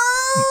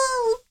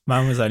 Oh!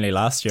 Mine was only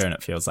last year and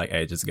it feels like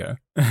ages ago.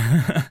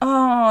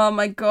 Oh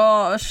my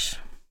gosh.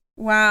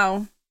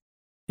 Wow.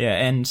 Yeah,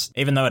 and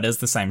even though it is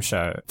the same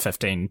show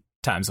 15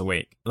 times a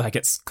week, like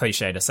it's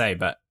cliche to say,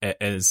 but it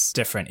is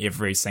different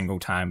every single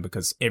time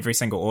because every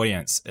single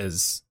audience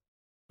is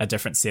a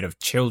different set of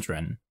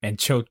children. And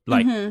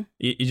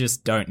you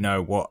just don't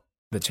know what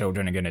the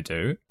children are going to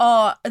do.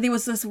 Oh, there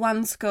was this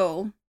one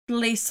school.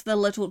 bless the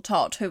little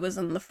tot who was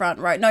in the front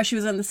row. No, she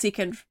was in the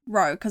second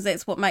row because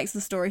that's what makes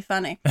the story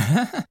funny.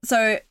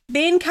 So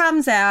Ben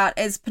comes out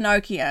as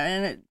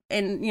Pinocchio,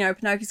 and you know,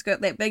 Pinocchio's got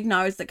that big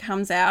nose that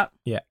comes out.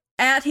 Yeah.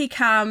 Out he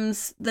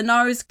comes, the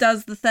nose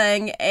does the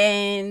thing,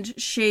 and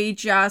she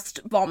just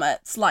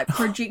vomits, like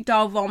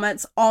projectile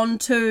vomits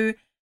onto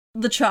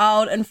the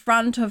child in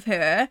front of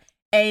her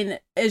and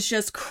is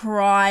just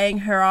crying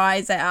her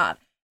eyes out.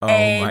 Oh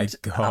and, my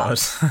God.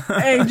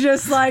 And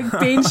just like,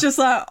 Ben's just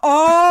like,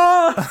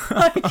 oh,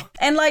 like,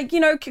 and like, you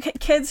know,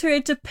 kids who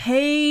had to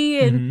pee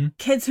and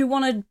kids who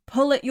want to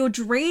pull at your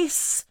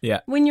dress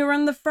when you're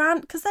in the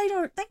front because they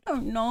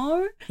don't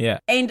know. Yeah.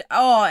 And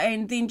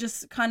then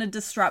just kind of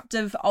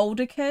disruptive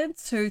older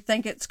kids who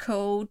think it's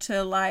cool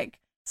to like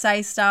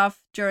say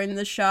stuff during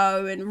the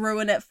show and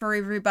ruin it for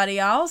everybody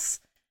else.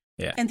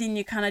 Yeah. And then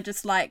you kind of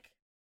just like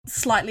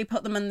slightly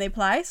put them in their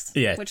place.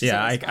 Yeah, which is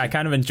I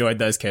kind of enjoyed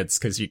those kids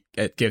because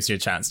it gives you a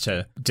chance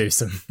to do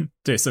some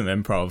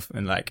improv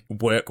and like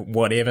work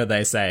whatever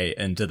they say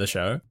into the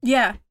show.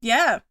 Yeah,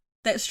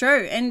 that's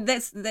true, and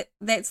that's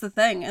the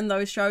thing. In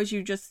those shows,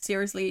 you just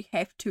seriously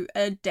have to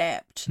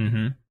adapt.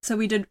 Mm-hmm. So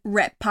we did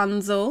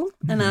Rapunzel,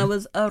 and I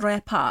was a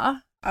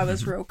rapper. I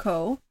was real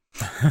cool.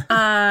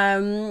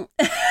 And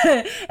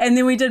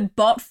then we did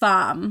Bot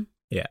Farm.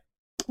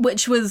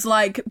 Which was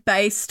like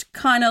based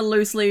kind of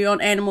loosely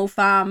on Animal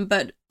Farm,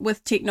 but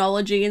with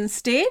technology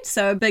instead.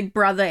 So Big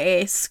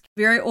Brother-esque,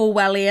 very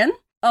Orwellian.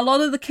 A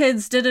lot of the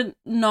kids didn't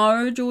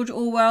know George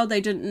Orwell.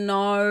 They didn't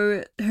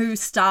know who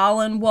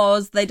Stalin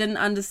was. They didn't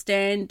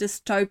understand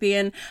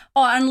dystopian.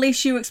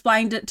 Unless you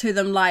explained it to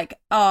them like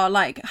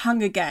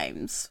Hunger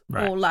Games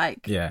or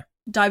like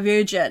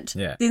Divergent.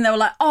 Yeah. Then they were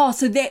like,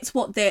 so that's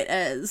what that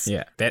is.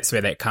 Yeah, that's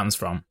where that comes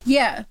from.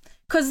 Yeah.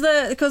 Because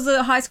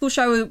the high school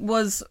show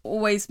was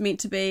always meant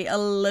to be a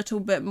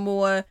little bit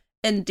more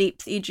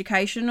in-depth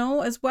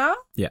educational as well.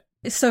 Yeah.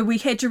 So we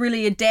had to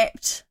really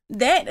adapt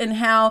that and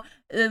how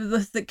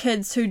with the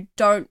kids who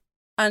don't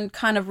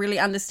kind of really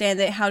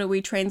understand that, how do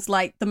we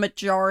translate the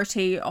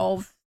majority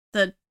of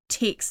the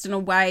text in a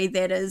way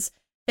that is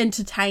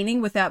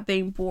entertaining without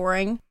being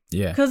boring.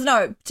 Yeah. Because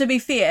no, to be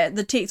fair,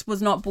 the text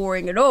was not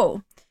boring at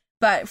all.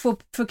 But for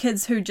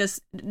kids who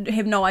just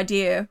have no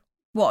idea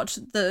what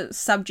the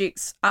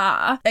subjects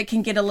are, it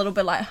can get a little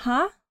bit like,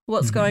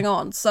 what's going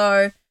on?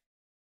 So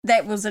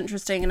that was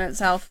interesting in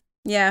itself.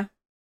 Yeah.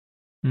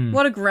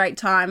 What a great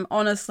time,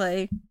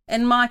 honestly.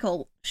 And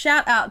Michael,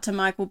 shout out to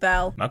Michael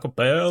Bell. Michael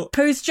Bell.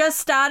 Who's just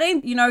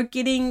starting, you know,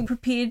 getting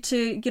prepared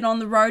to get on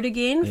the road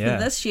again for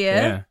this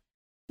year,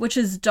 which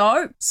is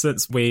dope.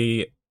 Since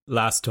we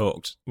last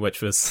talked,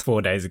 which was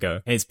 4 days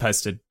ago, he's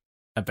posted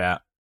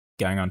about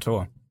going on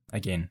tour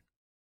again.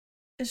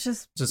 It's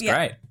just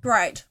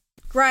great.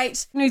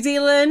 Great. New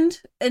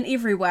Zealand, in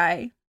every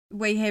way,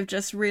 we have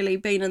just really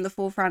been in the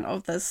forefront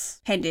of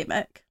this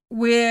pandemic.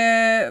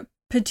 We're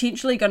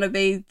potentially going to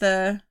be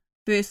the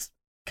first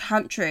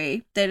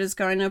country that is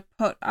going to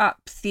put up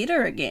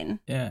theatre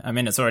again. Yeah, I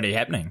mean, it's already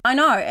happening. I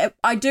know.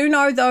 I do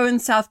know, though, in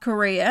South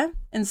Korea,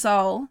 in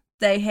Seoul,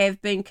 they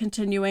have been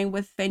continuing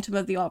with Phantom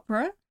of the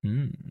Opera.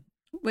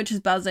 Which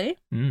is buzzy,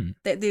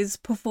 that there's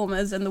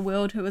performers in the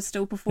world who are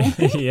still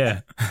performing.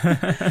 Yeah.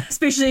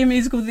 Especially in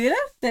musical theatre.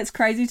 That's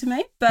crazy to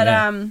me. But,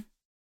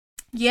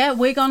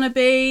 we're going to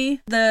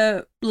be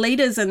the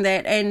leaders in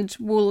that, and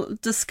we'll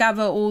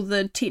discover all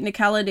the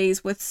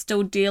technicalities with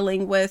still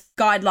dealing with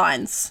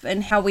guidelines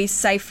and how we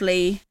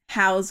safely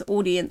house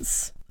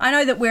audience. I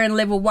know that we're in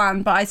level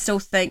 1, but I still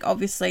think,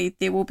 obviously,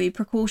 there will be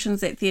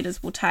precautions that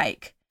theatres will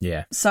take.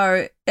 Yeah.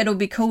 So it'll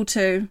be cool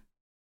to,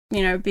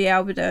 you know, be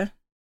able to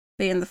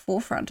be in the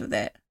forefront of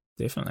that.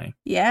 Definitely.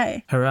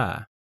 Yay.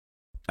 Hurrah.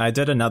 I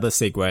did another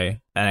segue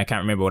and I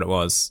can't remember what it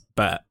was,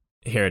 but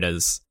here it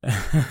is.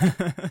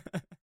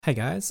 Hey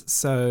guys,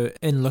 so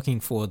in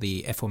looking for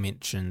the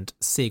aforementioned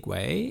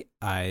segue,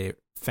 I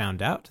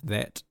found out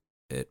that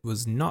it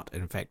was not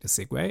in fact a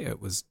segue,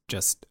 it was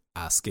just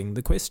asking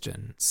the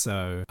question.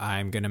 So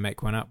I'm going to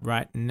make one up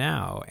right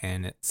now,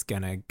 and it's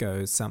going to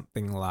go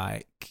something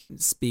like,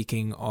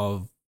 speaking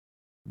of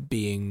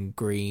being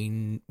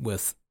green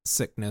with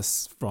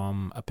sickness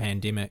from a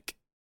pandemic,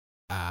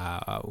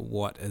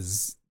 what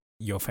is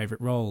your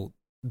favorite role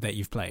that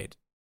you've played?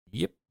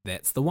 Yep,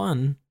 that's the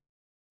one.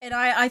 And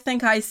I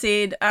think I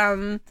said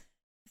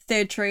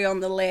third tree on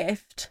the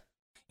left.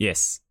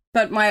 Yes.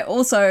 But my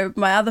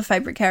other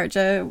favorite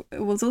character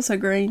was also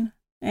green,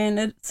 and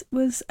it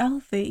was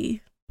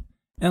Alfie.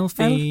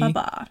 Alfie.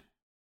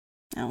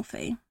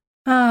 Alfie.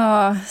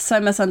 Oh, so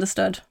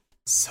misunderstood.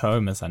 So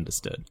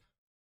misunderstood.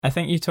 I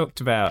think you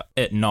talked about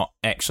it not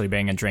actually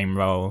being a dream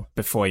role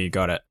before you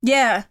got it.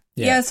 Yeah.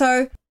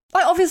 So,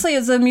 like, obviously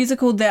it's a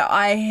musical that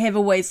I have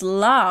always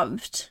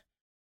loved,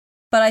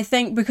 but I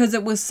think because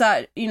it was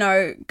such, you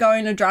know,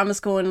 going to drama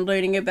school and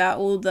learning about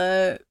all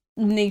the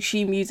niche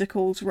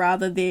musicals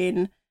rather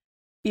than,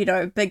 you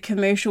know, big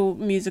commercial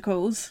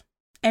musicals,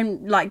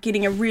 and like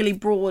getting a really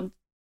broad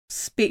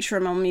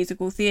spectrum on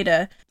musical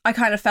theatre, I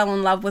kind of fell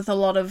in love with a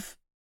lot of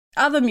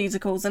other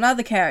musicals and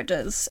other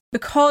characters.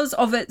 Because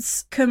of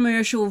its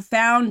commercial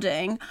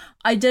founding,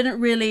 I didn't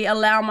really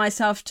allow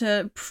myself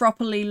to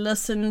properly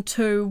listen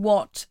to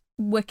what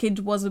Wicked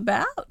was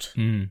about.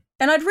 Mm.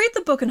 And I'd read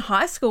the book in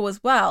high school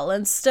as well,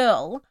 and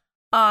still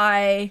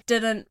I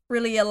didn't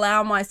really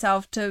allow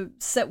myself to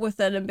sit with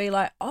it and be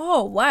like,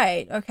 oh,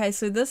 wait, okay,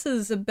 so this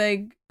is a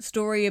big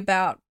story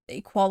about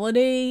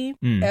equality,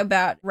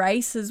 about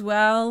race as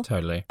well.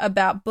 Totally.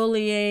 About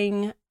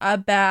bullying,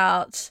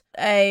 about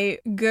a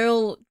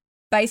girl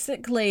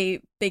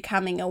basically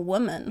becoming a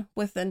woman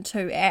within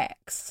 2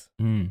 acts.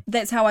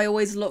 That's how I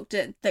always looked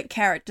at the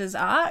character's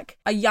arc.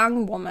 A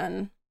young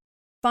woman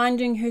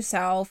finding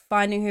herself,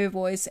 finding her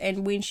voice,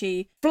 and when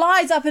she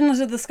flies up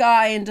into the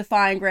sky and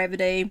defying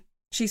gravity,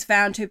 she's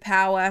found her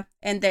power,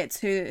 and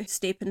that's her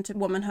step into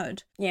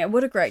womanhood. Yeah,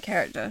 what a great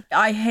character.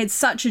 I had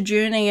such a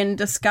journey in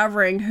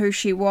discovering who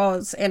she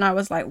was, and I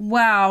was like,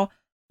 wow,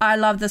 I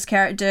love this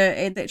character,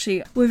 and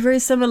actually we're very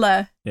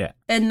similar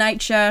in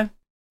nature.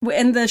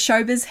 In the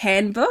Showbiz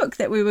handbook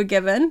that we were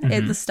given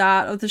at the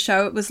start of the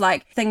show, it was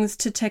like things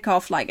to tick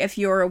off, like if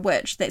you're a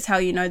witch, that's how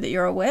you know that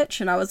you're a witch.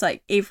 And I was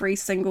like, every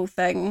single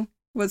thing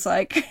was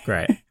like,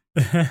 great.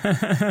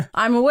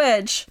 I'm a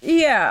witch.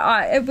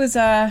 Yeah, it was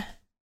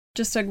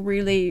just a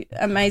really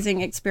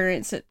amazing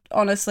experience. It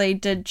honestly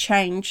did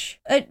change.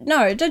 It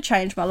did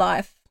change my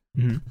life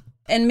in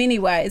many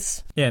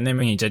ways. Yeah, and then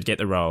when you did get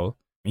the role,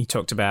 you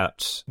talked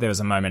about there was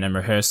a moment in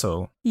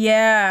rehearsal.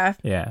 Yeah.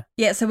 Yeah.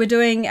 Yeah, so we're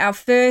doing our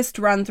first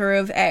run through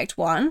of Act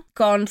 1.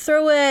 Gone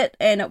through it,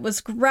 and it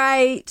was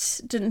great.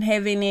 Didn't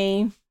have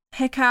any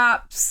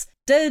hiccups.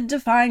 Did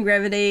Defying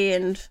Gravity,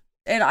 and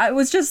I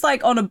was just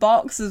like on a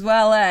box as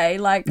well, eh?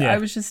 Like I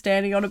was just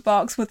standing on a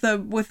box with a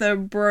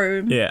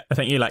broom. Yeah, I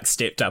think you like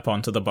stepped up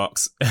onto the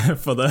box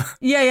for the.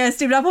 Yeah,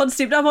 stepped up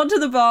onto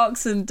the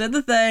box and did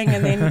the thing,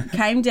 and then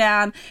came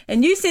down.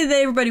 And you said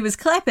that everybody was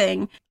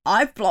clapping.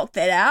 I've blocked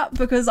that out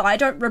because I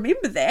don't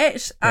remember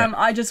that.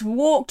 I just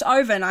walked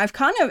over, and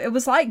it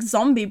was like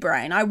zombie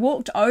brain. I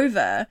walked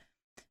over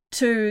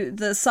to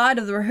the side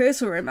of the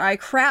rehearsal room. I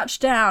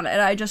crouched down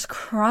and I just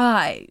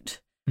cried.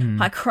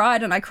 I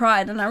cried and I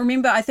cried, and I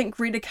remember I think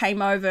Rita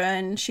came over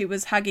and she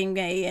was hugging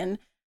me, and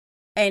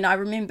I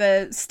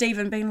remember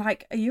Stephen being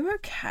like, are you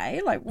okay?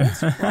 Like,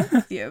 what's wrong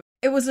with you?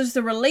 It was just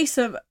a release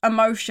of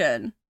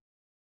emotion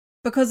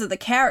because of the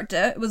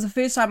character. It was the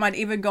first time I'd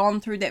ever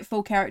gone through that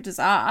full character's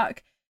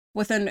arc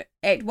within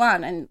Act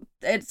 1, and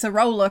it's a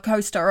roller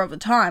coaster of a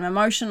time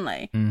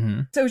emotionally.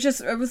 So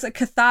it was a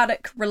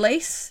cathartic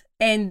release,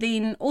 and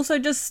then also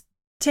just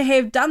to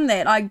have done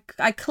that,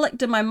 I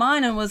clicked in my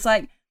mind and was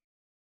like,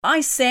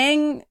 I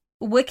sang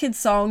Wicked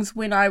songs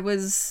when I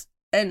was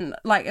in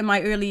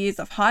my early years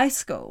of high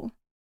school,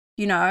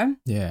 you know?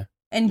 Yeah.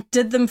 And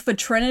did them for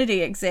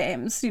Trinity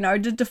exams, you know,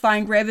 did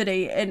Defying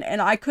Gravity,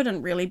 and I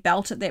couldn't really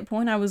belt at that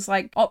point. I was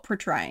like opera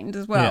trained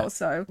as well. Yeah.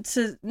 So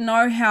to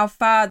know how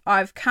far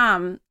I've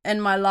come in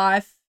my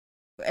life,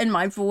 in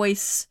my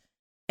voice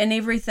and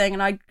everything,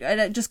 and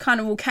it just kind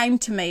of all came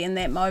to me in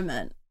that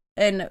moment,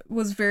 and it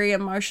was very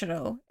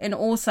emotional and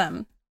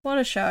awesome. What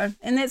a show.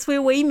 And that's where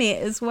we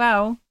met as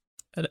well.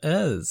 It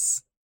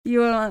is.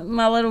 You were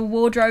my little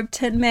wardrobe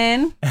tin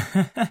man.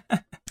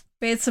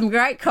 We had some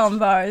great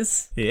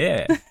combos.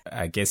 Yeah.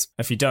 I guess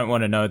if you don't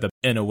want to know the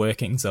inner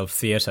workings of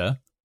theatre,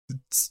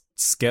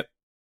 skip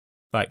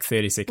like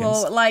 30 seconds.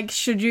 Well, like,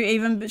 should you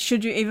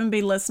even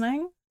be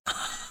listening?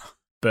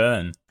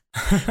 Burn.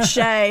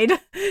 Shade.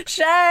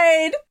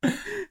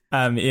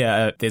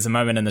 There's a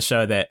moment in the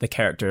show that the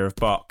character of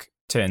Bok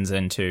turns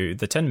into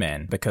the Tin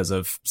Man because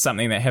of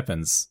something that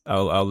happens.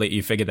 I'll let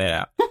you figure that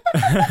out.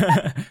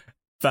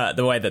 But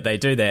the way that they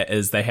do that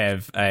is they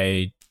have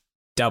a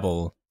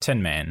double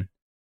Tin Man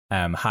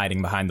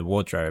hiding behind the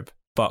wardrobe.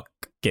 Bok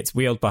gets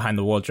wheeled behind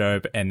the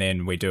wardrobe, and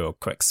then we do a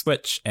quick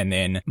switch, and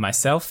then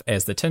myself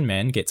as the Tin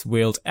Man gets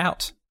wheeled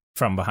out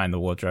from behind the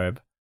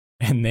wardrobe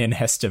and then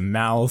has to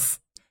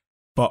mouth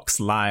Bok's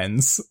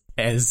lines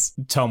as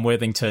Tom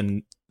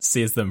Worthington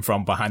says them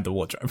from behind the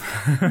wardrobe.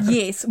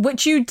 Yes,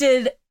 which you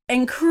did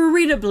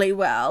incredibly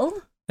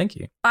well. Thank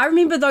you. I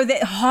remember though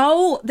that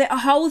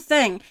whole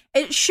thing.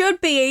 It should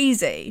be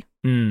easy,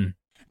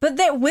 but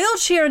that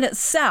wheelchair in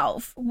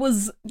itself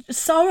was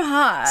so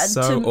hard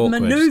to awkward.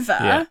 maneuver.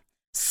 Yeah.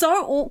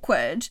 So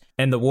awkward.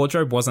 And the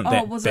wardrobe wasn't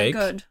that big,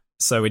 good?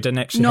 So we didn't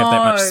actually have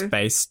that much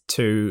space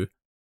to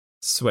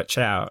switch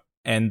out.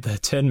 And the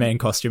Tin Man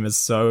costume is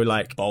so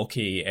like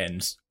bulky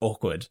and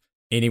awkward.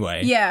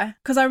 Anyway. Yeah,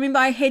 because I remember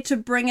I had to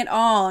bring it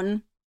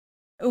on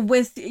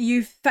with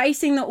you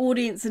facing the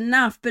audience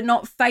enough, but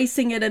not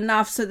facing it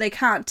enough so they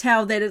can't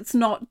tell that it's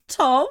not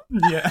Tom.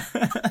 Yeah.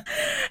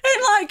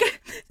 And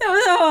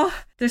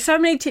there's so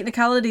many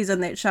technicalities in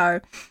that show.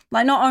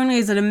 Like, not only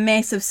is it a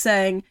massive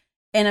sing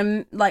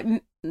and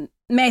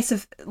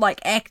massive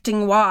like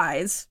acting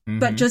wise,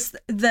 but just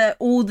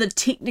all the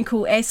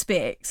technical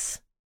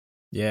aspects.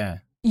 Yeah.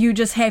 You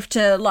just have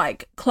to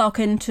like clock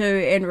into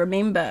and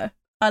remember.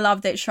 I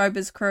love that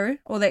Showbiz crew,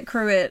 or that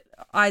crew at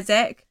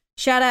Isaac.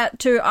 Shout out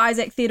to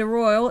Isaac Theatre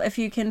Royal if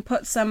you can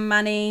put some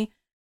money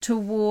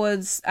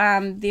towards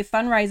their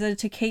fundraiser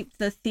to keep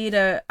the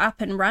theatre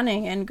up and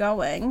running and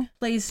going,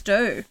 please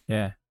do.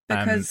 Yeah.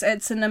 Because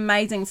it's an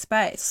amazing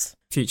space.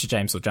 Future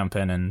James will jump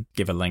in and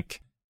give a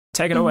link.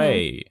 Take it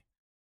away.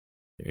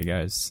 There he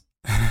goes.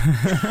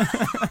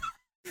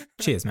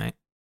 Cheers, mate.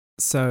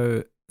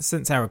 So,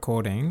 since our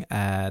recording,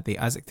 the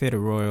Isaac Theatre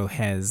Royal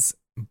has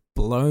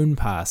blown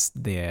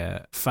past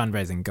their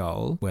fundraising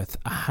goal with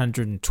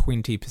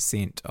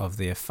 120% of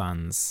their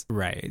funds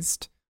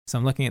raised. So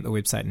I'm looking at the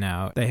website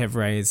now. They have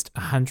raised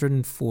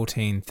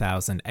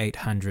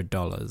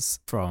 $114,800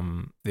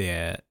 from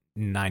their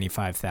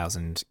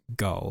 $95,000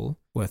 goal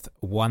with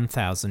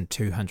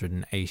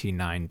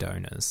 1,289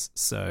 donors.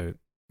 So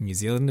New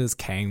Zealanders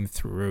came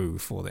through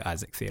for the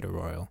Isaac Theatre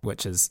Royal,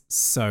 which is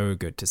so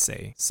good to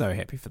see. So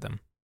happy for them.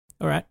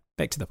 All right,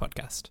 back to the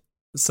podcast.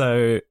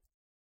 So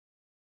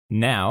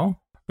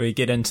now we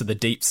get into the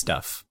deep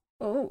stuff.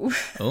 Oh,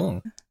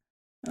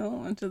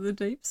 Oh, into the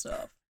deep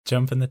stuff.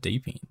 jump in the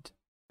deep end.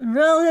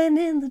 Rolling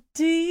in the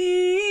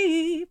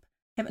deep.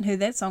 Haven't heard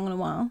that song in a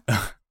while.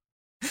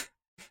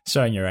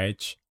 Showing your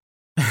age.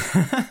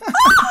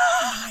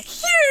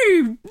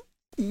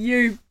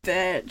 You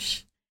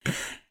bitch.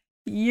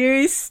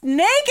 You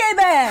sneaky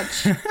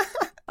bitch.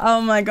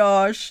 Oh my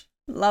gosh.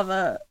 Love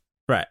it.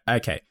 Right,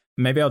 okay.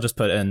 Maybe I'll just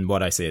put in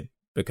what I said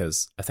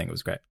because I think it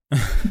was great.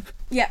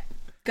 Yeah,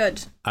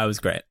 good. I was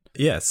great.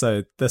 Yeah,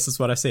 so this is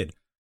what I said.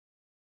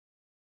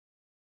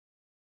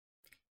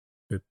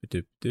 I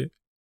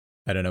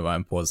don't know why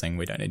I'm pausing.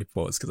 We don't need to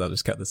pause because I'll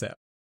just cut this out.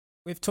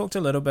 We've talked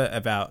a little bit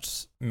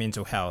about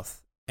mental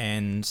health,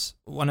 and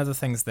one of the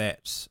things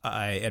that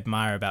I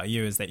admire about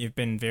you is that you've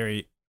been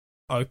very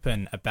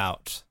open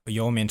about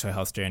your mental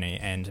health journey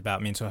and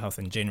about mental health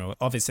in general.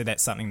 Obviously,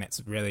 that's something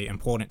that's really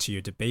important to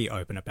you to be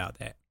open about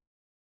that.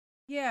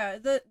 Yeah,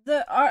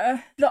 the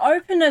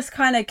openness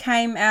kind of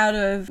came out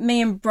of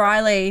me and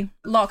Briley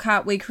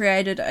Lockhart. We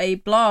created a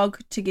blog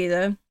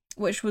together,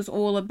 which was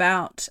all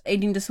about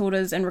eating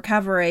disorders and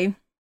recovery,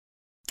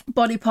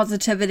 body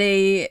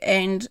positivity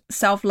and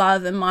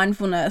self-love and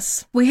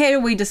mindfulness. We had a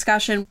wee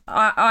discussion.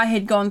 I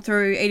had gone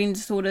through eating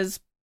disorders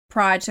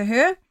prior to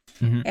her,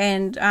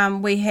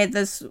 and we had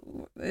this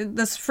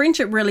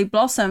friendship really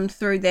blossomed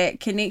through that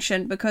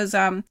connection because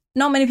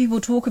not many people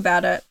talk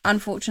about it,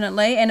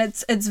 unfortunately, and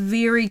it's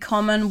very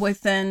common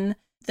within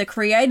the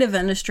creative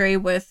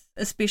industry,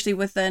 especially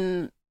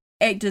within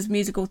actors,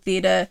 musical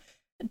theatre,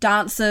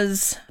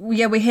 dancers.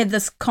 Yeah, we had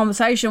this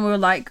conversation. We were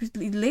like,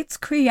 let's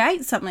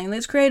create something.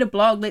 Let's create a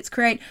blog. Let's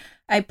create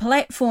a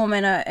platform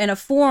and a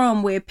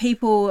forum where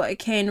people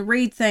can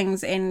read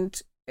things, and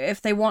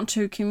if they want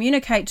to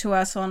communicate to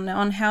us on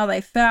how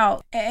they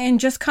felt, and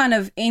just kind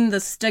of end the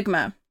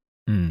stigma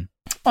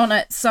on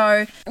it.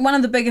 So one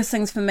of the biggest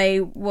things for me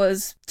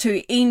was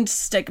to end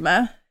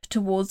stigma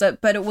towards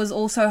it, but it was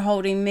also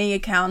holding me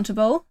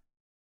accountable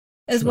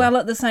as well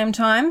at the same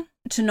time,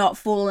 to not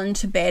fall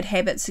into bad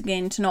habits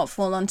again, to not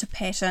fall into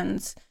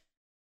patterns,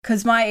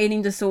 because my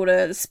eating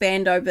disorder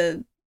spanned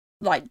over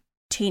like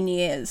 10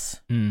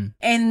 years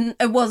and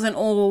it wasn't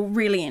all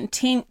really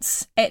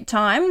intense at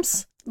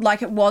times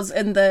like it was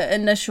in the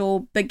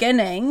initial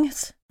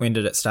beginnings. When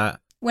did it start?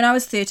 When I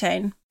was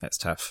 13. That's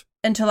tough.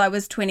 Until I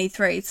was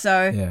 23.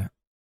 So yeah,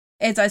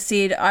 as I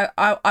said,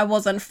 I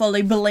wasn't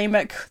fully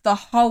bulimic the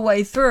whole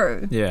way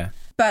through. Yeah.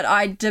 But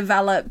I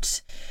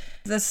developed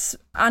this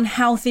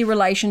unhealthy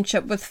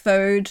relationship with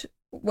food,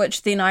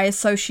 which then I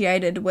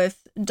associated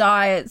with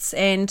diets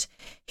and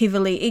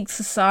heavily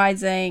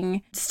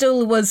exercising.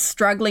 Still was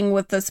struggling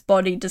with this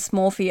body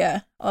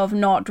dysmorphia of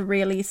not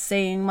really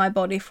seeing my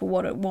body for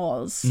what it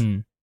was.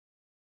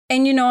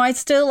 And you know, I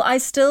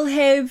still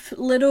have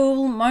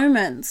little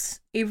moments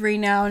every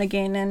now and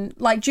again, and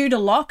like due to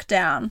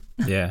lockdown.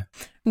 Yeah.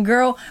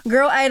 Girl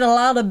ate a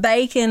lot of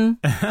bacon.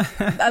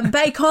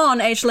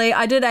 Bacon, actually.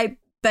 I did eat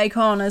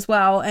bacon as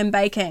well, and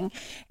baking.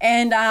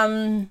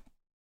 And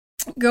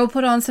girl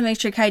put on some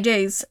extra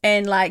kgs,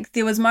 and like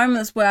there was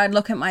moments where I'd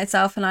look at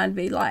myself and I'd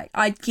be like,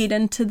 I'd get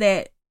into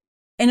that,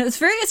 and it's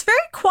very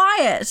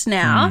quiet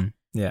now.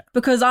 Yeah,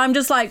 because I'm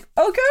just like,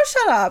 oh girl,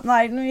 shut up,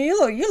 like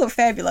you look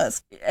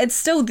fabulous. It's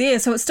still there,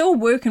 so it's still a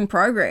work in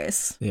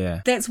progress. Yeah,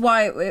 that's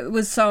why it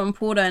was so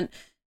important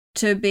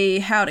to be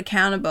held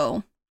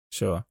accountable.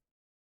 Sure.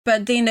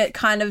 But then it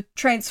kind of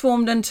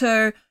transformed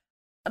into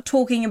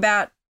talking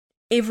about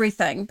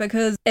everything,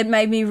 because it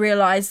made me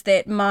realize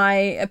that my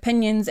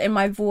opinions and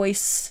my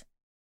voice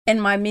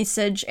and my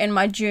message and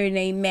my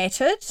journey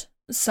mattered.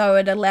 So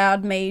it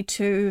allowed me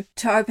to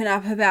open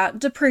up about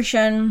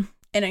depression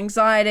and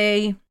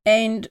anxiety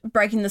and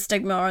breaking the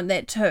stigma on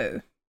that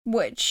too,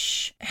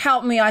 which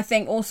helped me, I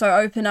think, also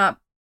open up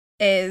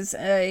as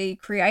a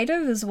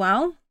creative as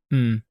well.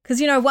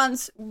 Because, you know,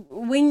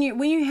 when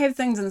you have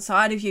things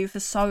inside of you for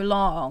so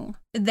long,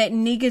 that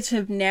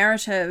negative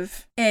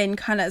narrative and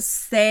kind of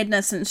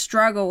sadness and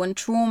struggle and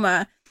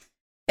trauma,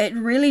 it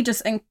really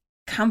just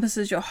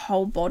encompasses your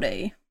whole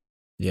body.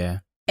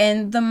 Yeah.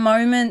 And the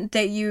moment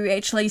that you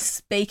actually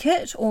speak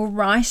it or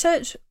write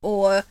it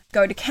or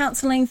go to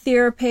counseling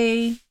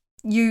therapy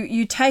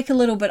you take a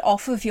little bit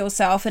off of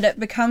yourself and it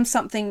becomes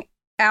something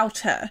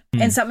outer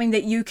and something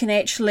that you can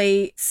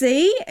actually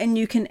see and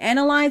you can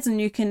analyze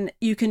and you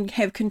can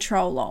have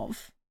control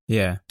of.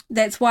 Yeah.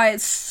 That's why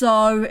it's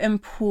so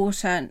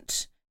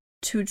important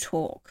to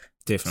talk.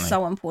 Definitely.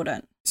 So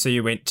important. So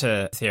you went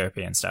to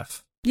therapy and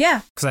stuff?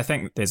 Yeah. Because I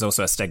think there's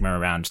also a stigma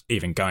around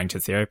even going to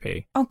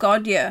therapy. Oh,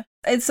 God, yeah.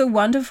 It's a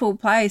wonderful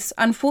place.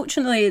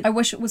 Unfortunately, I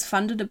wish it was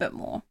funded a bit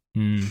more.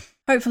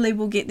 Hopefully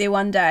we'll get there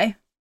one day.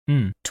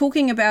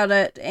 Talking about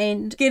it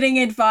and getting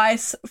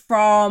advice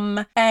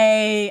from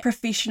a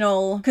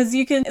professional, because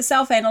you can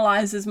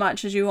self-analyze as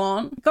much as you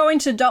want. Going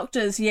to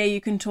doctors, yeah,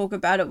 you can talk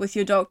about it with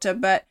your doctor,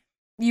 but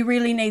you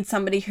really need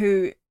somebody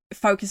who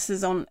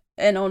focuses on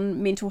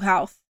mental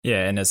health.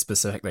 Yeah, and is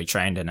specifically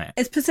trained in it.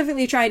 It's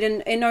specifically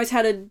trained and knows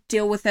how to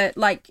deal with it.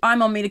 Like,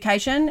 I'm on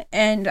medication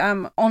and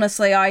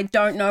honestly, I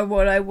don't know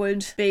what I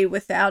would be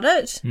without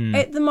it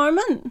at the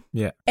moment.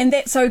 Yeah. And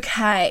that's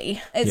okay.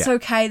 It's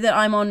okay that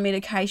I'm on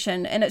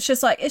medication. And it's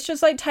just like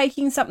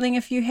taking something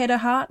if you had a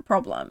heart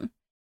problem.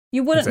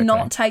 You wouldn't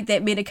not take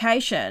that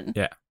medication.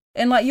 Yeah.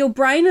 And like your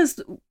brain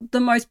is the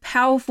most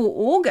powerful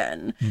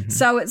organ.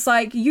 So it's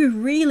like you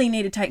really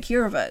need to take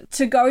care of it.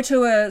 To go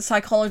to a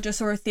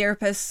psychologist or a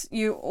therapist,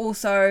 you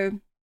also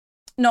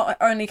not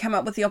only come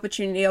up with the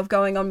opportunity of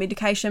going on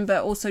medication,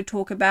 but also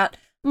talk about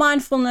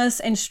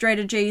mindfulness and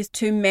strategies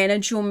to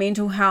manage your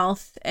mental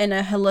health in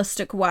a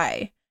holistic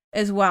way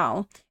as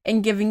well.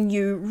 And giving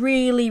you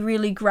really,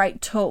 really great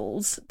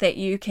tools that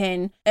you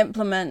can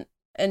implement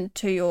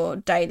into your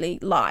daily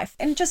life.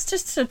 And just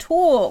to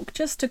talk,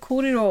 just to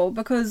korero,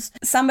 because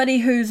somebody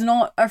who's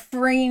not a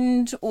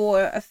friend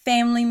or a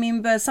family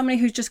member, somebody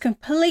who's just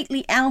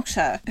completely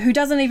outer, who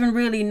doesn't even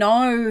really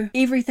know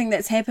everything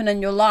that's happened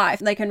in your life,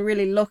 they can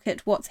really look at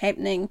what's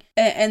happening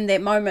in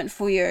that moment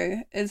for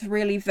you, is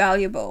really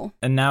valuable.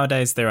 And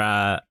nowadays there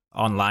are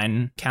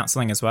online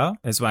counselling as well.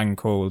 There's one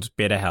called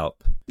BetterHelp.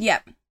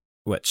 Yep.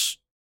 Which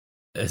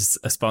is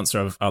a sponsor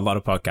of a lot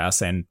of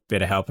podcasts, and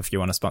BetterHelp, if you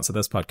want to sponsor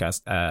this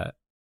podcast,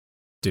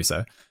 do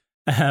so.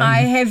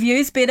 I have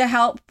used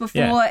BetterHelp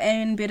before,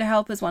 and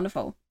BetterHelp is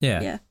wonderful.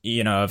 Yeah.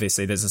 You know,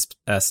 obviously there's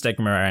a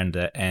stigma around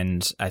it,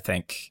 and I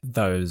think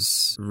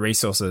those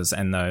resources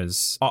and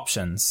those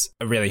options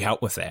really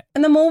help with that.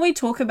 And the more we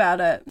talk about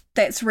it,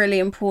 that's really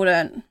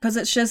important, because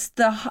it's just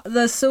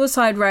the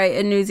suicide rate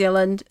in New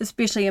Zealand,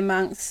 especially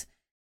amongst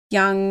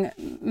young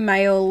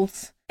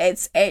males,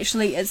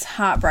 it's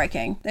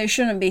heartbreaking. It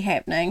shouldn't be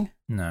happening.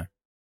 No.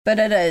 But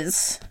it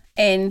is.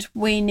 And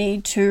we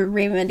need to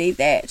remedy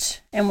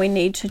that, and we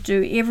need to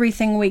do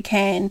everything we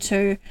can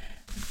to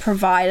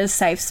provide a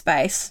safe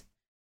space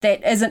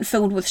that isn't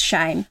filled with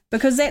shame,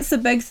 because that's the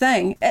big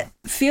thing. It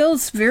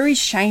feels very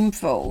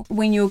shameful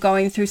when you're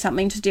going through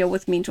something to deal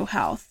with mental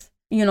health.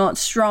 You're not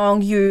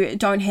strong, you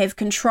don't have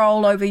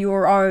control over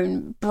your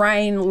own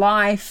brain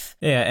life.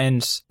 Yeah,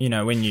 and, you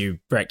know, when you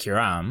break your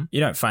arm,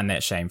 you don't find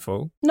that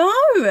shameful. No.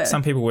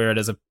 Some people wear it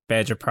as a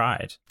badge of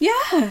pride.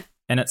 Yeah.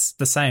 And it's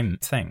the same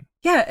thing.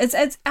 Yeah,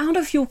 it's out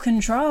of your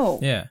control.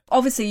 Yeah.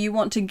 Obviously, you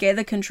want to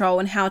gather control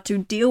and how to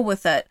deal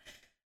with it.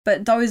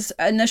 But those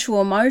initial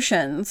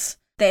emotions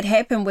that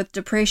happen with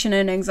depression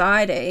and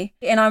anxiety,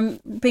 and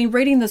I've been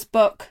reading this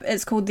book,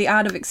 it's called The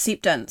Art of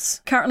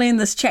Acceptance. Currently in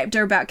this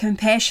chapter about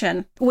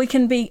compassion. We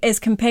can be as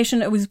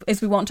compassionate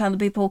as we want to other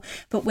people,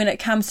 but when it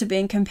comes to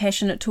being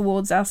compassionate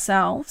towards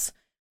ourselves,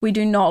 we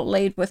do not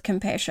lead with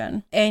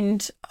compassion.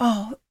 And,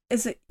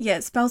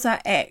 it spells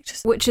out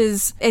ACT, which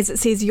is, as it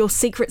says, your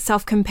secret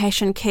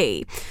self-compassion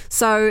key.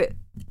 So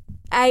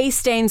A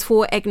stands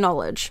for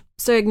acknowledge.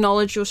 So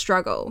acknowledge your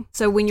struggle.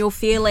 So when you're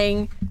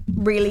feeling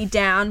really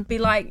down, be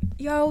like,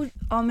 oh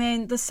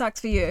man, this sucks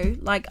for you.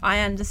 Like,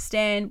 I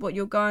understand what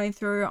you're going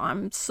through.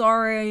 I'm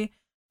sorry.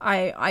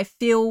 I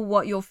feel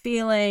what you're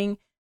feeling.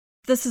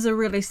 This is a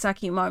really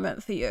sucky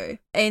moment for you.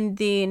 And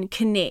then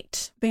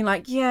connect. Being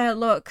like, yeah,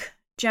 look,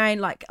 Jane,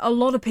 like a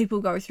lot of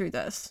people go through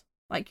this.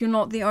 Like, you're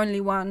not the only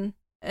one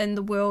in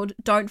the world.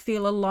 Don't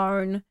feel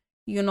alone.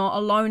 You're not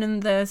alone in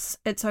this.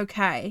 It's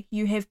okay.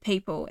 You have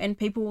people, and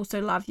people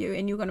also love you,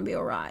 and you're going to be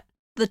all right.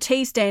 The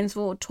T stands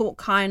for talk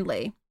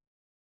kindly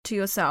to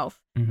yourself.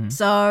 Mm-hmm.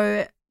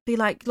 So be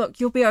like, look,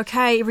 you'll be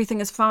okay.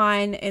 Everything is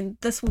fine, and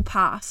this will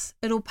pass.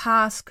 It'll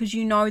pass because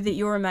you know that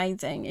you're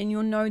amazing, and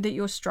you'll know that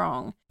you're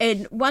strong.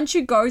 And once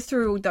you go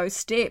through those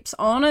steps,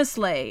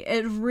 honestly,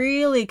 it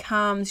really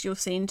calms your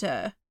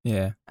center.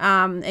 Yeah.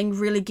 And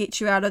really get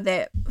you out of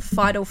that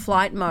fight or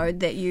flight mode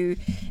that you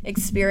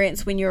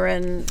experience when you're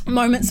in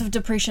moments of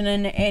depression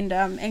and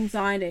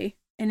anxiety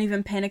and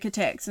even panic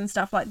attacks and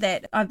stuff like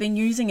that. I've been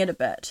using it a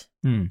bit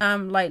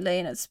lately,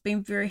 and it's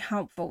been very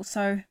helpful.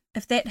 So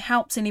if that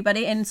helps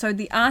anybody, and so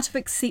The Art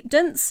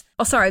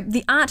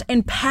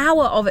and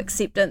Power of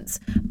Acceptance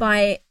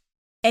by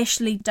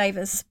Ashley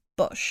Davis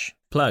Bush.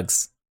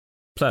 Plugs.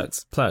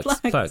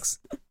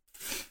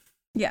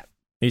 Yeah.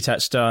 He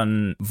touched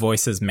on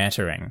voices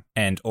mattering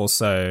and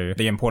also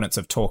the importance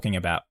of talking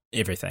about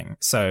everything.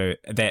 So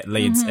that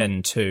leads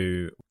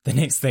into the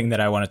next thing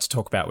that I wanted to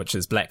talk about, which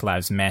is Black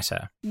Lives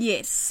Matter.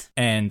 Yes.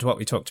 And what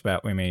we talked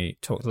about when we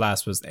talked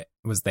last was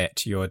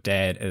that your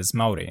dad is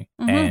Māori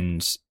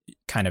and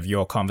kind of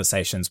your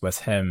conversations with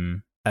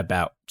him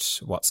about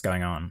what's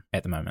going on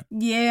at the moment.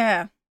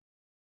 Yeah.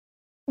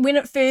 When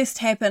it first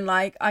happened,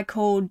 like, I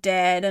called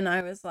Dad and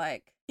I was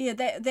like, yeah,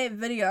 that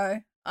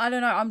video, I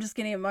don't know, I'm just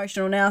getting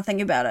emotional now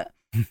thinking about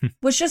it.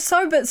 Was just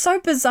so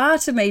bizarre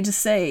to me to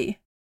see.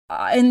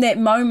 In that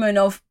moment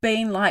of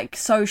being like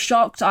so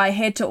shocked, I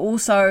had to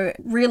also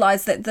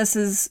realize that this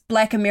is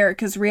Black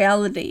America's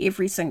reality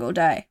every single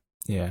day.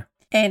 Yeah.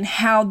 And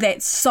how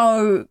that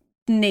so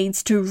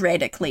needs to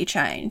radically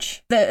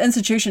change. The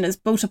institution is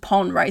built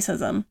upon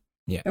racism.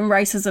 Yeah. And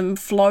racism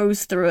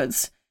flows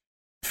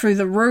through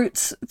the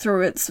roots,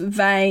 through its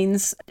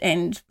veins,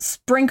 and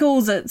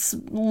sprinkles its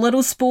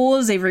little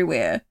spores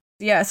everywhere.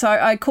 Yeah, so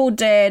I called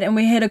Dad and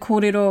we had a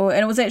kōrero,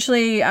 and it was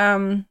actually,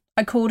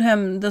 I called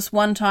him this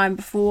one time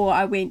before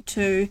I went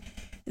to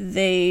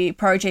the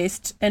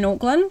protest in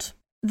Auckland.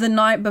 The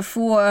night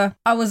before,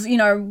 I was,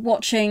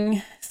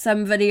 watching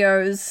some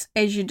videos,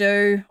 as you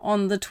do,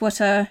 on the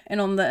Twitter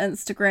and on the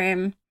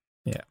Instagram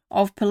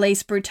of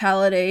police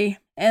brutality.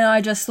 And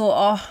I just thought,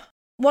 oh,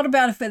 what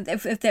about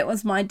if that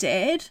was my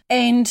dad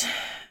and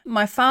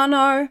my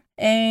whānau?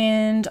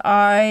 And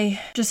I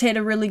just had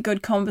a really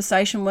good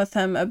conversation with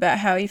him about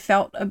how he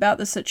felt about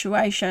the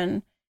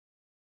situation.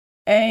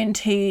 And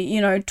he,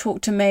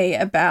 talked to me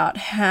about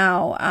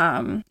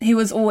how he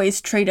was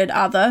always treated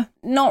other,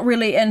 not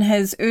really in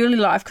his early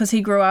life because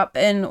he grew up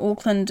in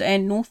Auckland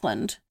and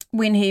Northland.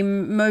 When he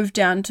moved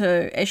down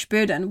to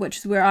Ashburton, which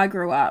is where I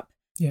grew up.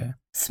 Yeah.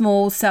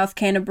 Small South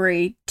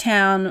Canterbury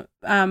town,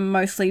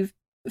 mostly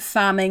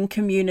farming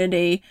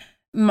community,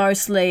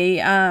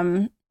 mostly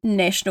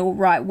national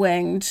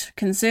right-winged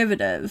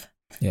conservative.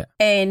 Yeah.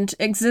 And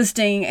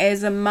existing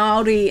as a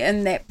Māori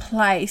in that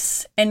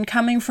place and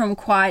coming from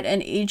quite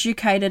an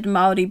educated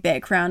Māori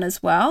background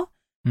as well.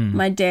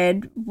 My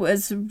dad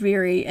was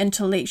very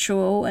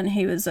intellectual and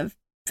he was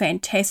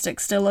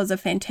still is a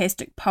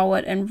fantastic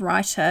poet and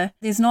writer.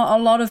 There's not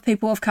a lot of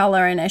people of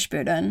colour in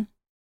Ashburton.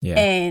 Yeah.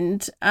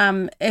 And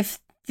if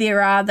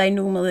there are, they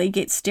normally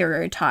get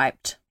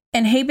stereotyped.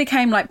 And he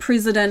became like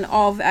president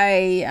of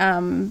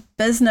a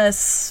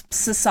business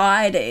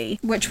society,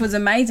 which was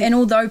amazing. And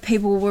although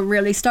people were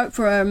really stoked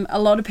for him, a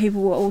lot of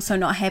people were also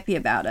not happy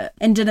about it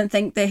and didn't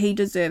think that he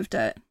deserved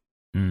it.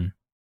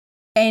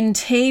 And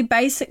he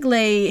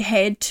basically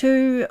had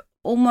to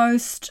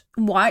almost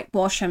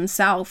whitewash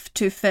himself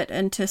to fit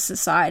into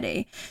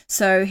society.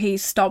 So he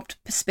stopped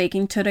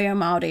speaking te reo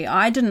Māori.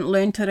 I didn't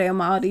learn te reo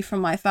Māori from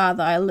my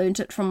father. I learned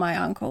it from my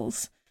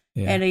uncles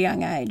at a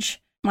young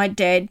age. My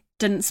dad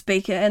didn't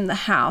speak it in the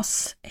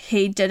house.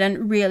 He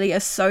didn't really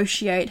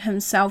associate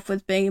himself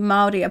with being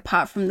Māori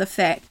apart from the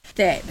fact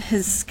that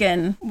his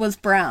skin was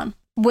brown.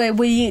 Where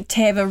we had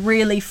to have a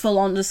really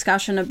full-on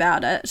discussion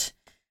about it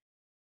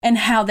and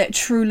how that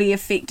truly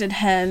affected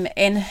him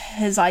and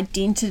his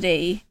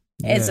identity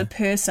as a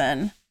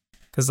person.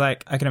 Because I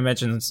can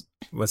imagine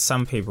with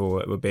some people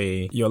it would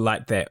be you're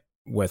like that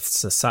with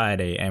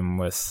society and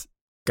with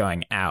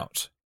going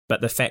out.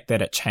 But the fact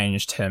that it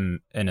changed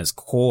him in his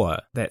core,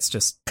 that's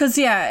just... Because,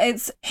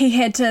 he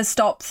had to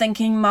stop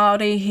thinking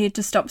Māori, he had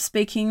to stop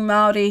speaking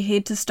Māori, he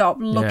had to stop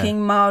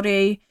looking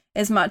Māori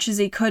as much as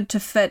he could to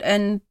fit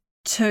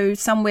into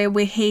somewhere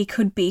where he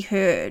could be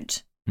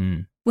heard,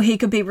 where he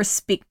could be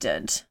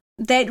respected.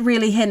 That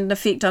really had an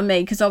effect on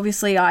me because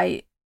obviously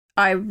I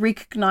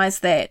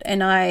recognized that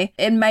and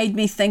it made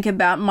me think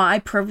about my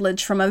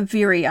privilege from a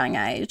very young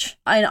age.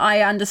 And I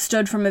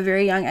understood from a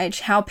very young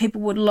age how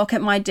people would look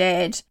at my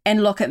dad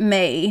and look at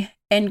me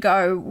and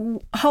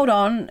go, hold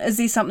on, is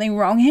there something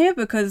wrong here?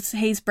 Because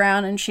he's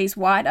brown and she's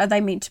white. Are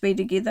they meant to be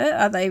together?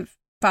 Are they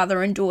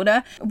father and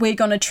daughter? We're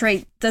going to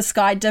treat this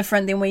guy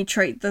different than we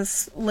treat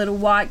this little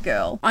white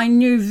girl. I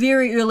knew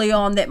very early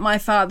on that my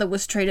father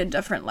was treated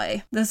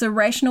differently. There's a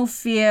rational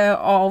fear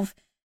of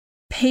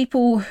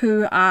people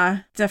who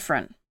are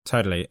different.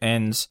 Totally.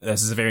 And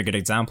this is a very good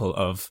example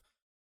of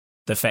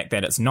the fact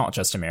that it's not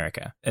just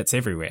America. It's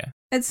everywhere.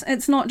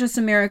 It's not just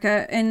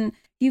America. And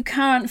you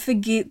can't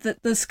forget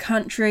that this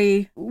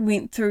country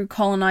went through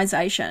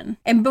colonization.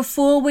 And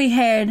before we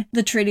had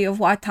the Treaty of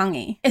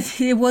Waitangi,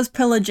 there was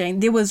pillaging,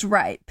 there was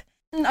rape.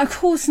 And of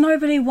course,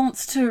 nobody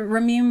wants to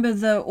remember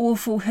the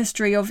awful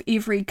history of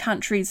every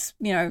country's,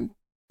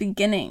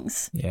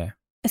 beginnings. Yeah.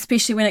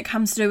 Especially when it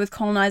comes to do with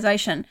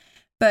colonization.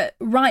 But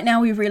right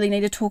now we really need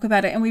to talk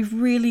about it, and we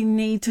really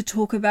need to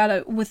talk about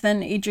it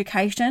within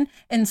education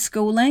and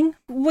schooling.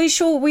 We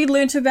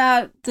learnt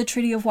about the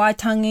Treaty of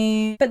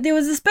Waitangi, but there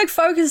was this big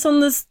focus on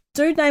this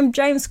dude named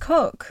James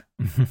Cook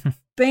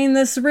being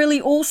this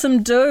really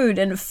awesome dude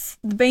and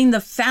being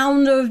the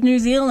founder of New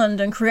Zealand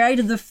and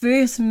created the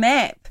first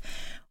map,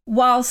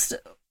 whilst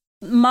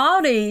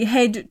Māori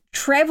had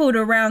travelled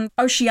around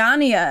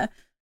Oceania,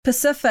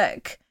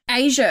 Pacific,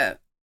 Asia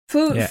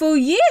for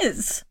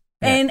years.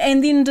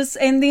 and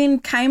then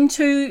came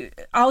to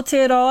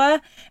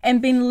Aotearoa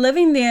and been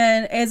living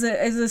there as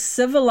a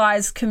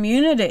civilized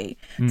community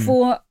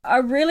for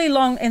a really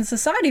long, in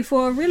society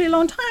for a really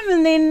long time.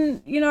 And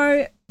then, you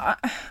know,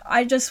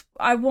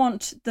 I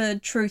want the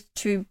truth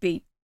to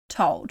be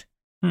told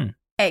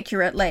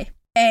accurately.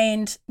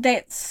 And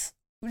that's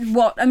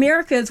what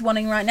America is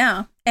wanting right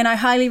now. And I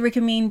highly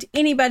recommend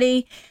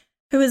anybody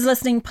who is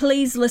listening,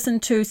 please listen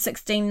to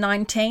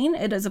 1619.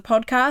 It is a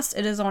podcast.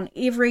 It is on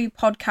every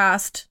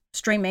podcast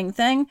streaming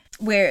thing,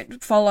 where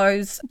it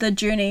follows the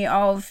journey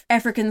of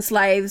African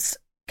slaves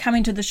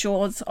coming to the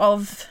shores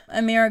of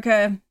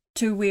America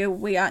to where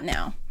we are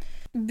now.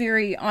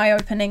 Very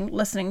eye-opening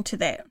listening to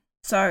that.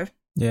 So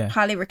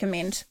highly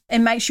recommend.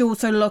 And make sure you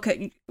also look at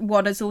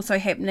what is also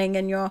happening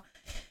in your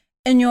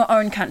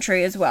own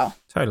country as well.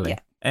 Totally. Yeah.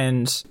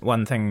 And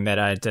one thing that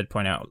I did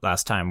point out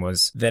last time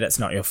was that it's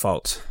not your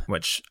fault,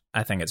 which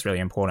I think it's really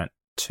important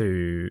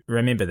to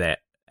remember that.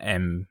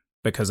 And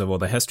because of all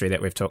the history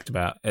that we've talked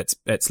about, it's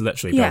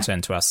literally built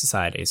into our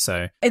society.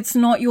 So it's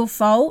not your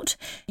fault.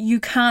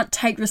 You can't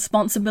take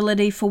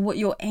responsibility for what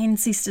your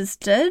ancestors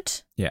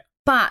did. Yeah.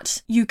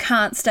 But you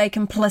can't stay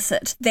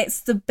complicit.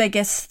 That's the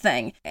biggest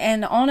thing.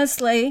 And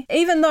honestly,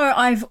 even though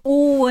I've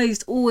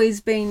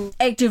always been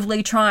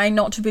actively trying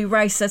not to be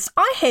racist,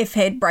 I have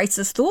had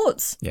racist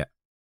thoughts. Yeah.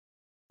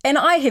 And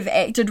I have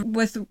acted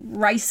with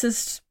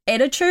racist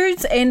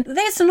attitudes, and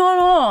that's not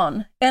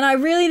on. And I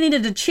really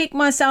needed to check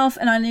myself,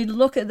 and I need to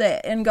look at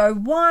that and go,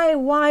 why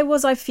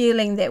was I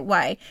feeling that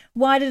way?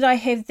 Why did I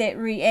have that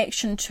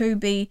reaction to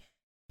be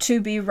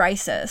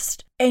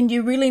racist? And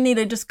you really need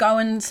to just go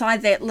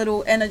inside that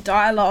little inner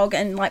dialogue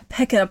and like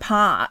pick it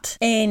apart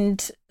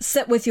and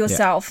sit with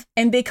yourself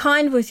and be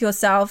kind with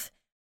yourself,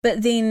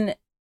 but then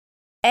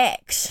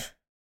act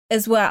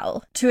as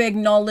well to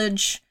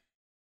acknowledge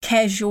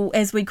casual,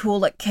 as we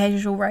call it,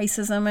 casual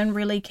racism. And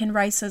really, can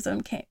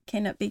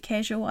it be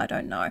casual? I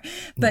don't know.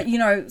 But, you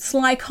know,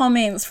 sly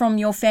comments from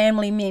your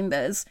family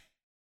members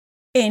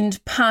and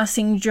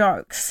passing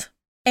jokes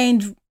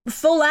and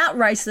full out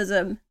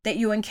racism that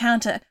you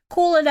encounter,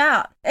 call it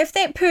out. If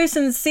that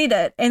person said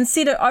it and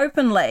said it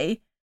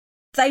openly,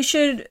 they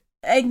should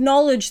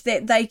acknowledge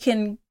that they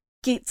can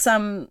get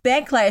some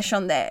backlash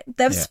on that.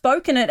 They've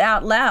spoken it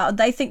out loud.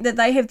 They think that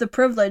they have the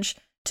privilege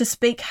to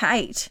speak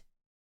hate.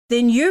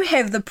 Then you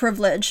have the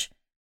privilege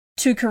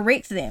to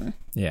correct them.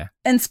 Yeah.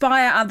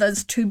 Inspire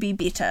others to be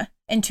better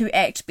and to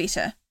act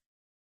better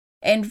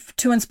and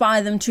to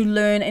inspire them to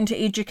learn and to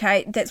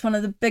educate. That's one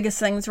of the biggest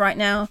things right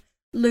now.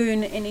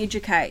 Learn and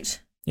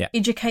educate. Yeah.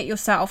 Educate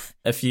yourself.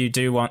 If you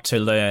do want to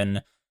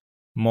learn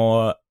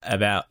more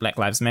about Black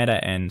Lives Matter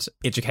and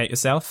educate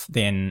yourself,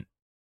 then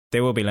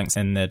there will be links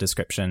in the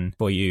description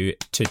for you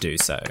to do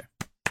so.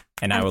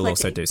 And I will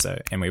also do so,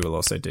 and we will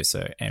also do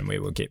so, and we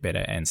will get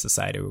better, and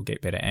society will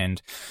get better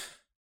and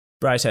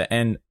brighter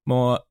and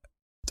more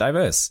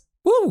diverse.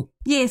 Woo!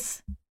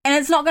 Yes. And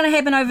it's not going to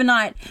happen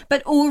overnight.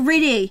 But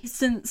already,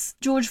 since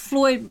George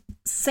Floyd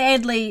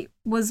sadly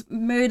was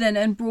murdered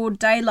in broad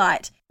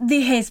daylight,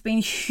 there has been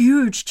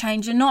huge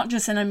change, and not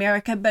just in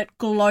America, but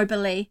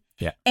globally.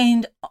 Yeah.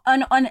 And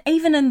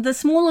even in the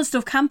smallest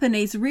of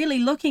companies, really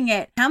looking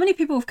at how many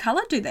people of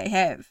color do they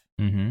have?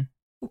 Mm-hmm.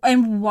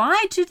 And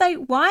why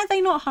are they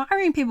not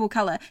hiring people of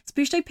color,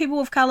 especially people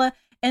of color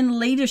in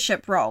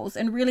leadership roles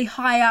and really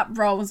high up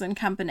roles in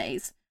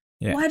companies?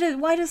 Yeah.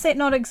 Why does that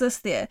not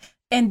exist there?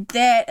 And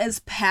that is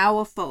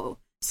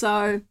powerful.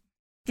 So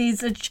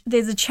there's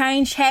a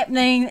change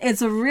happening.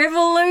 It's a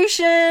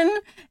revolution.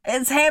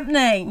 It's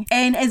happening.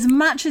 And as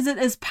much as it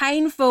is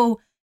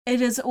painful,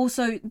 there is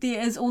also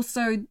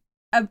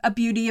a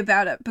beauty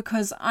about it,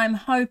 because I'm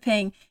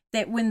hoping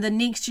that when the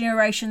next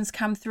generations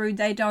come through,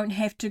 they don't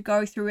have to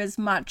go through as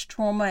much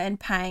trauma and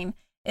pain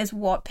as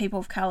what people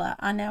of colour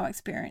are now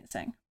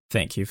experiencing.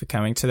 Thank you for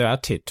coming to our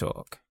TED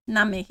Talk.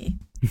 Ngā mihi.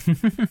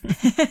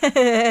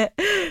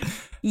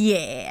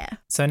 Yeah.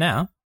 So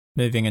now,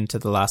 moving into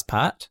the last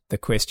part, the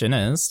question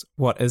is,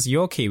 what is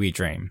your Kiwi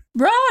dream?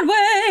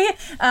 Broadway!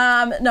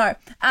 No.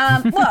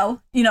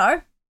 Well, you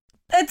know,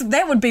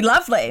 that would be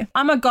lovely.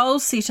 I'm a goal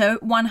setter,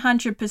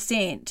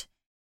 100%.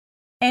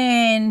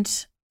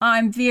 And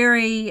I'm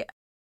very...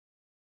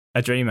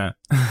 A dreamer.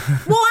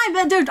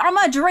 Why? Dude, I'm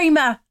a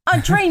dreamer. I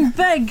dream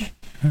big.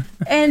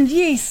 And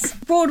yes,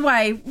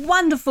 Broadway,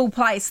 wonderful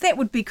place. That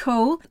would be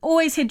cool.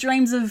 Always had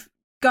dreams of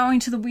going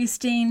to the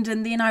West End,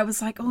 and then I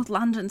was like, oh,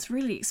 London's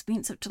really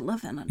expensive to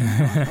live in. I don't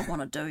know if I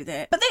want to do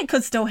that. But that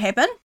could still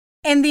happen.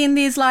 And then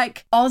there's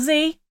like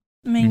Aussie.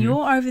 I mean,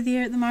 you're over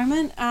there at the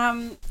moment,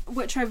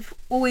 which I've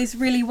always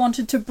really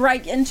wanted to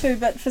break into,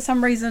 but for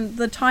some reason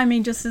the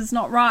timing just is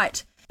not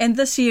right. And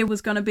this year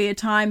was going to be a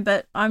time,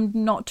 but I'm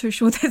not too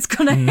sure that's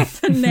going to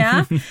happen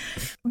now.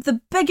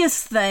 The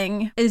biggest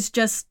thing is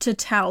just to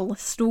tell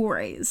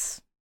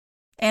stories.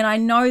 And I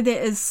know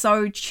that is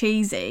so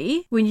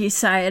cheesy when you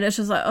say it. It's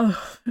just like,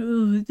 oh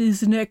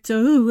there's an actor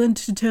who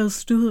wants to tell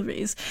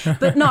stories.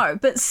 But no,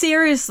 but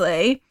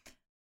seriously,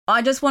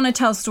 I just want to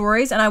tell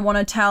stories, and I want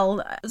to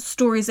tell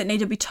stories that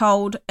need to be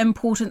told,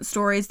 important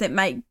stories that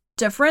make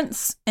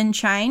difference and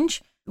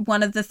change.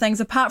 One of the things,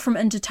 apart from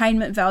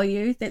entertainment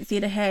value that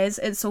theatre has,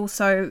 it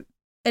also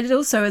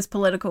is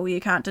political. You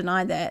can't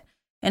deny that.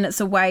 And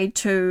it's a way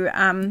to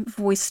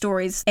voice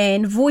stories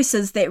and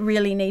voices that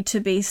really need to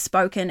be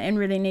spoken and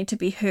really need to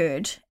be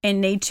heard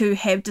and need to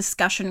have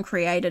discussion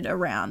created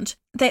around.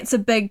 That's a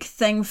big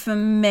thing for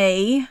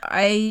me.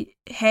 I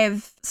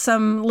have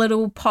some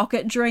little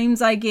pocket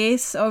dreams, I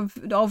guess, of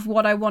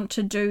what I want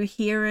to do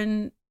here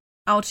in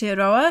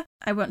Aotearoa.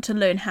 I want to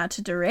learn how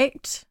to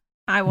direct.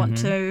 I want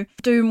to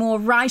do more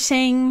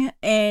writing,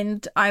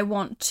 and I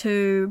want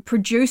to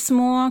produce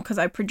more, because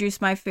I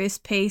produced my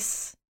first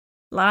piece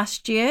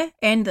last year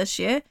and this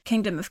year,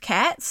 Kingdom of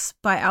Cats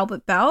by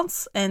Albert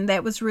Bells, and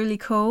that was really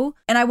cool.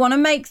 And I want to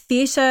make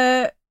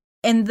theatre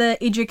and the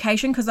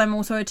education, because I'm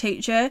also a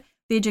teacher,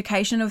 the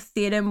education of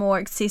theatre more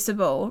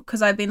accessible,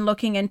 because I've been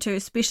looking into,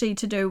 especially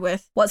to do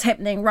with what's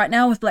happening right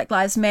now with Black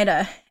Lives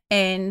Matter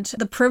and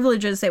the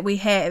privileges that we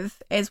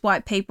have as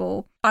white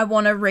people. I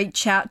want to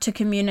reach out to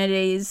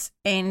communities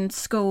and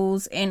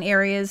schools and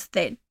areas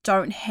that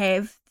don't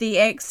have the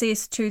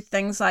access to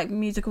things like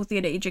musical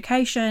theatre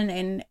education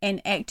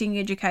and acting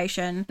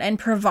education, and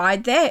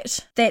provide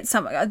that. That's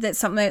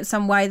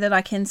some way that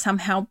I can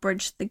somehow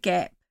bridge the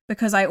gap,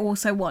 because I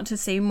also want to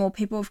see more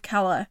people of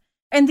colour.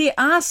 And there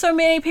are so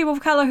many people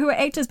of colour who are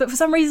actors, but for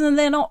some reason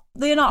they're not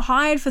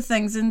hired for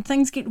things, and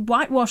things get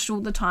whitewashed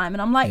all the time.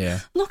 And I'm like,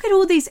 Look at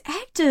all these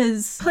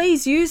actors.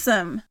 Please use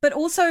them. But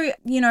also,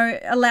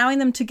 allowing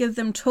them to give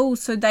them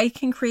tools so they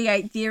can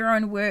create their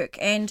own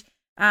work and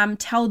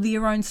tell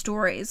their own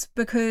stories,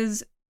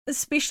 because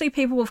especially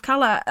people of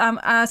colour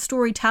are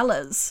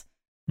storytellers.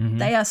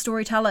 They are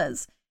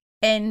storytellers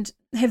and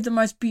have the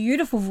most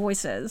beautiful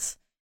voices.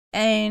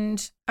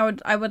 And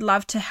I would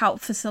love to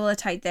help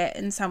facilitate that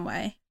in some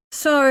way.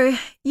 So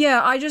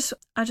yeah, I just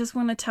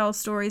want to tell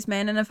stories,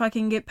 man, and if I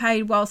can get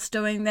paid whilst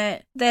doing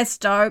that, that's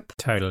dope.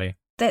 Totally.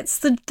 That's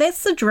the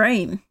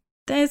dream.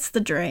 That's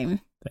the dream.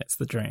 That's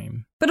the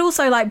dream. But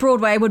also, like,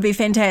 Broadway would be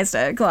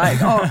fantastic. Like,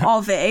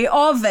 Ovi.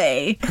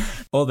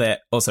 All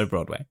that, also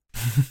Broadway.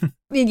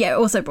 Yeah,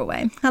 also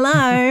Broadway.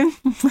 Hello.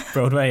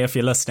 Broadway, if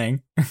you're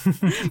listening.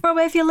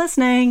 Broadway, if you're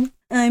listening,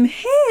 I'm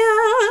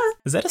here.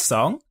 Is that a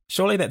song?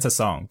 Surely that's a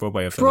song,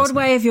 Broadway, if you're listening.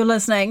 Broadway, if you're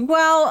listening.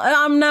 Well,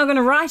 I'm now going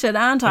to write it,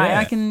 aren't I? Yeah.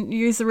 I can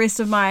use the rest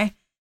of my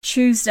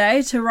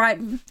Tuesday to write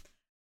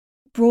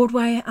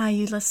Broadway, are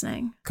you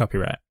listening?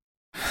 Copyright.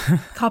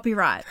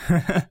 Copyright.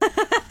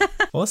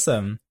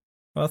 Awesome.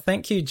 Well,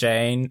 thank you,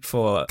 Jane,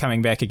 for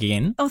coming back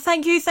again. Oh,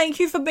 thank you. Thank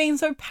you for being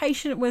so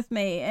patient with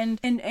me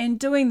and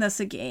doing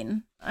this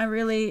again. I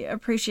really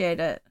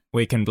appreciate it.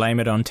 We can blame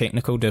it on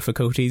technical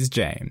difficulties,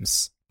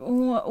 James.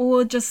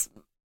 Or just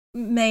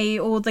me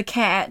or the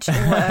cat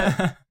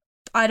or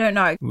I don't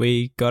know.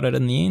 We got it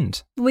in the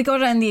end. We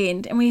got it in the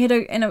end, and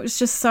and it was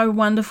just so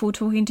wonderful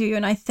talking to you,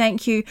 and I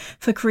thank you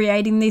for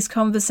creating these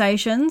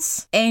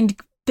conversations and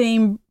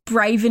being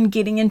brave and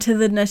getting into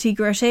the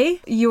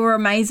nitty-gritty. You're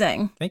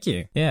amazing. Thank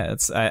you. Yeah,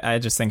 I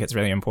just think it's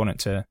really important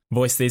to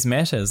voice these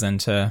matters and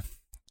to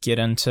get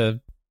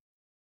into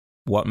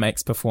what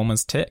makes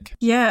performers tick.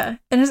 Yeah.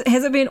 And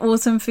has it been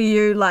awesome for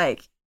you?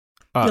 Like,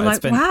 you're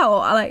like,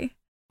 wow.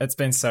 It's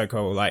been so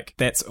cool. Like,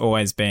 that's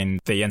always been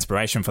the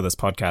inspiration for this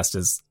podcast,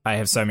 is I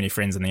have so many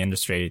friends in the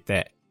industry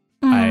that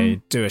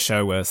I do a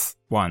show with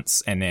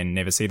once and then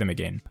never see them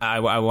again. I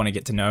want to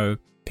get to know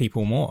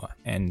people more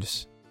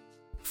and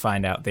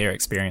find out their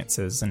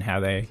experiences and how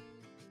they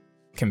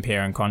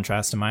compare and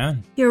contrast to my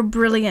own. You're a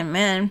brilliant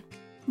man.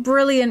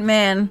 Brilliant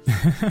man.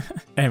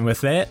 And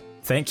with that,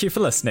 thank you for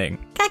listening.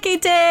 Ka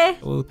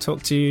kite. We'll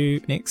talk to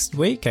you next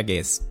week, I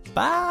guess.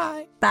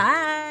 Bye.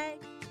 Bye.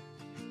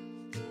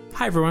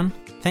 Hi everyone.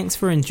 Thanks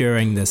for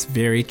enduring this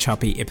very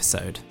choppy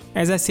episode.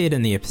 As I said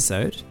in the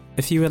episode,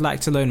 if you would like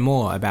to learn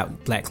more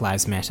about Black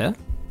Lives Matter,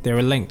 there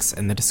are links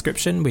in the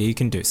description where you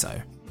can do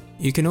so.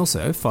 You can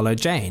also follow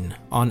Jane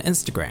on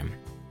Instagram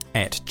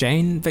at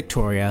Jane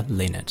Victoria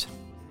Leonard.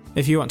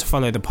 If you want to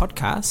follow the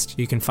podcast,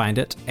 you can find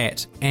it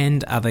at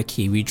And Other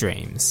Kiwi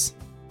Dreams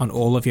on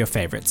all of your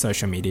favourite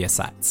social media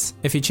sites.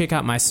 If you check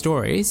out my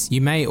stories,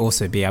 you may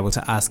also be able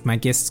to ask my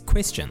guests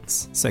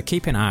questions, so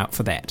keep an eye out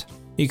for that.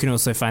 You can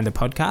also find the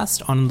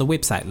podcast on the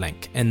website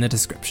link in the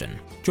description.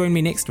 Join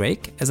me next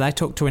week as I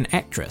talk to an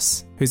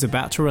actress who's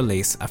about to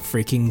release a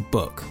freaking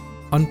book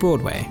on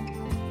Broadway.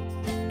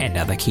 And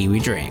Other Kiwi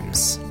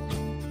Dreams.